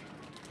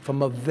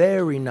 From a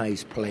very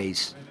nice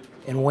place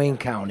in Wayne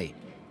County.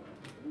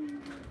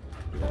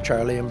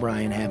 Charlie and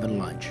Brian having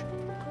lunch.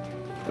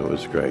 It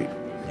was great.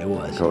 It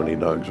was. Coney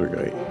dogs were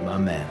great. My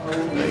man.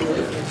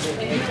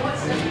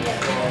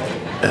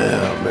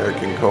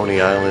 American Coney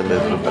Island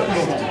is the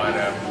best.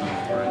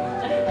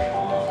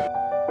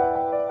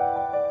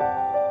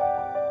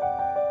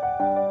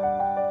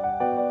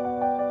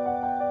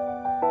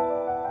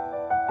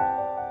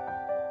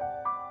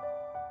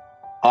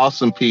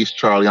 Awesome piece,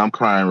 Charlie. I'm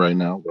crying right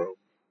now, bro.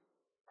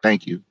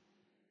 Thank you.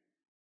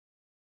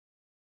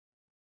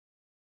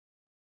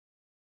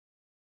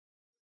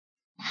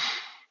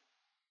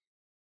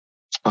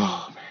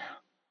 Oh, man.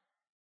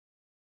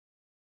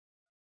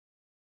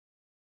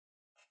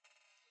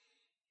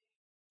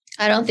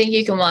 I don't think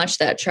you can watch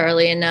that,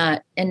 Charlie, and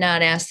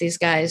not ask these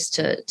guys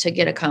to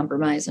get a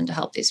compromise and to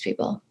help these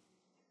people.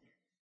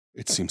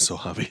 It seems so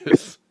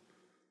obvious.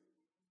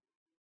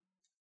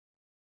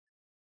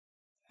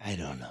 I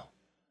don't know.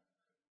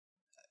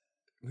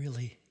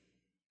 Really?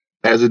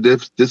 As a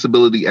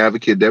disability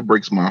advocate, that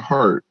breaks my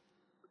heart.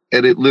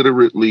 And it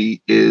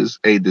literally is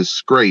a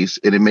disgrace,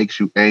 and it makes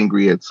you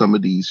angry at some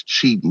of these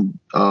cheating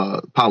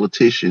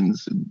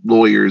politicians and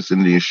lawyers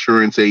and the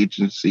insurance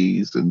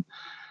agencies and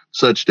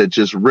such that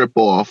just rip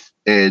off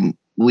and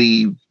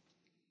leave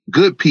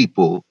good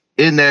people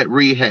in that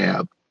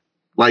rehab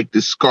like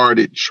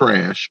discarded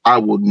trash. I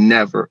will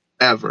never,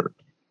 ever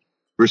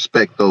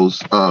respect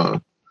those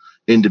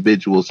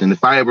individuals. And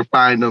if I ever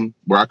find them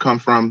where I come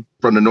from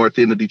the north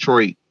end of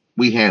Detroit,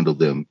 we handle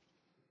them.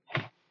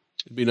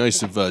 It'd be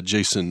nice if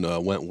Jason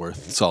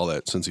Wentworth saw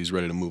that since he's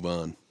ready to move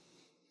on.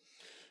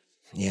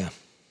 Yeah.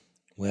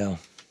 Well,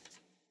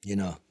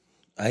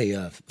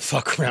 I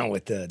fuck around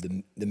with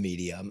the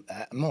media.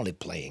 I'm only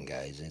playing,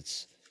 guys.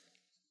 It's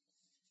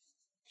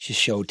just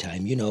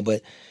showtime,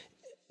 but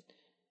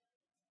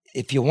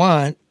if you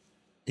want,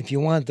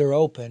 they're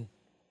open.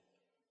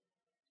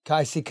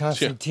 Kaisi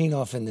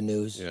Konstantinov in the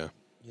news. Yeah.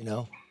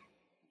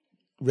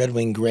 Red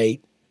Wing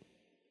great.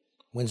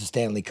 Wins the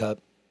Stanley Cup.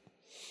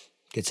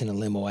 Gets in a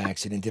limo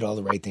accident. Did all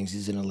the right things.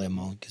 He's in a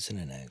limo. Gets in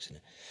an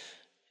accident.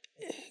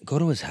 Go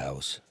to his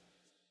house.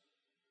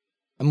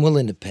 I'm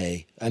willing to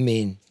pay. I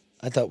mean,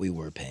 I thought we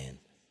were paying.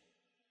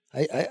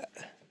 I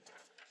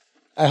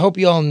hope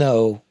you all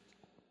know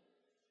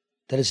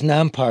that it's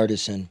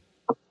nonpartisan.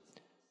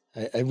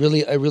 I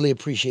really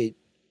appreciate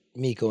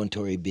Miko and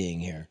Tori being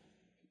here,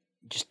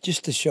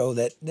 just to show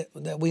that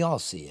we all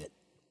see it.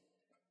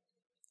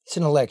 It's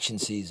an election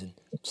season.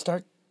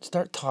 Start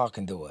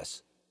talking to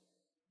us.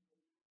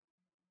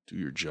 Do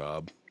your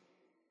job.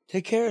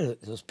 Take care of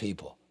those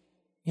people.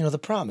 You know, the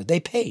problem, they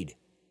paid,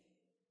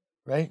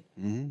 right?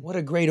 Mm-hmm. What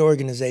a great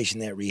organization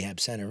that rehab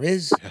center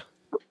is. Yeah.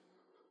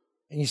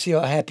 And you see how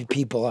happy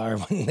people are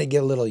when they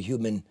get a little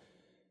human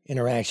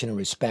interaction and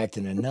respect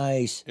and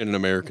In an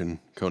American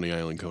Coney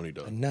Island Coney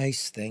dog. a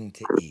nice thing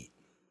to eat.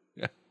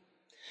 Yeah.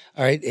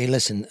 All right. Hey,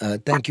 listen,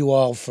 thank you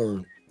all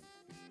for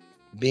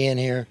being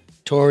here.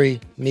 Tori,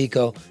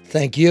 Miko,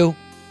 thank you.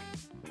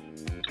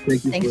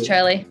 Thanks,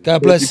 Charlie.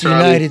 God bless the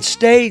United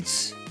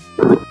States.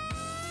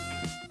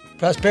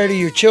 Prosperity to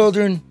your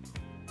children.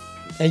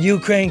 And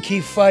Ukraine,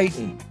 keep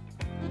fighting.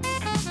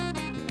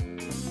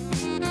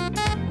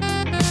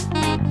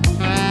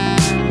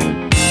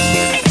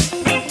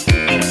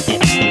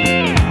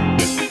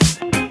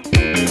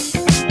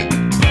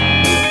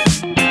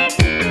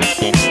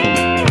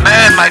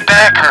 Man, my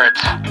back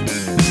hurts.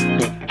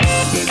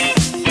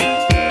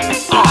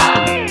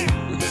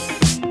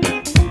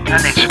 I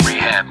need some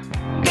rehab.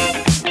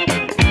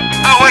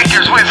 Oh, wait,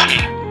 there's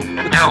whiskey.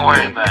 Don't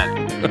worry about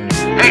it.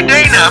 Hey,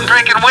 Dana, I'm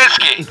drinking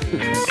whiskey.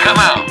 Come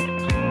out.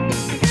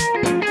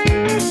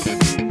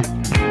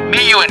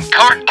 Meet you in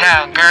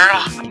Corktown,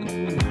 girl.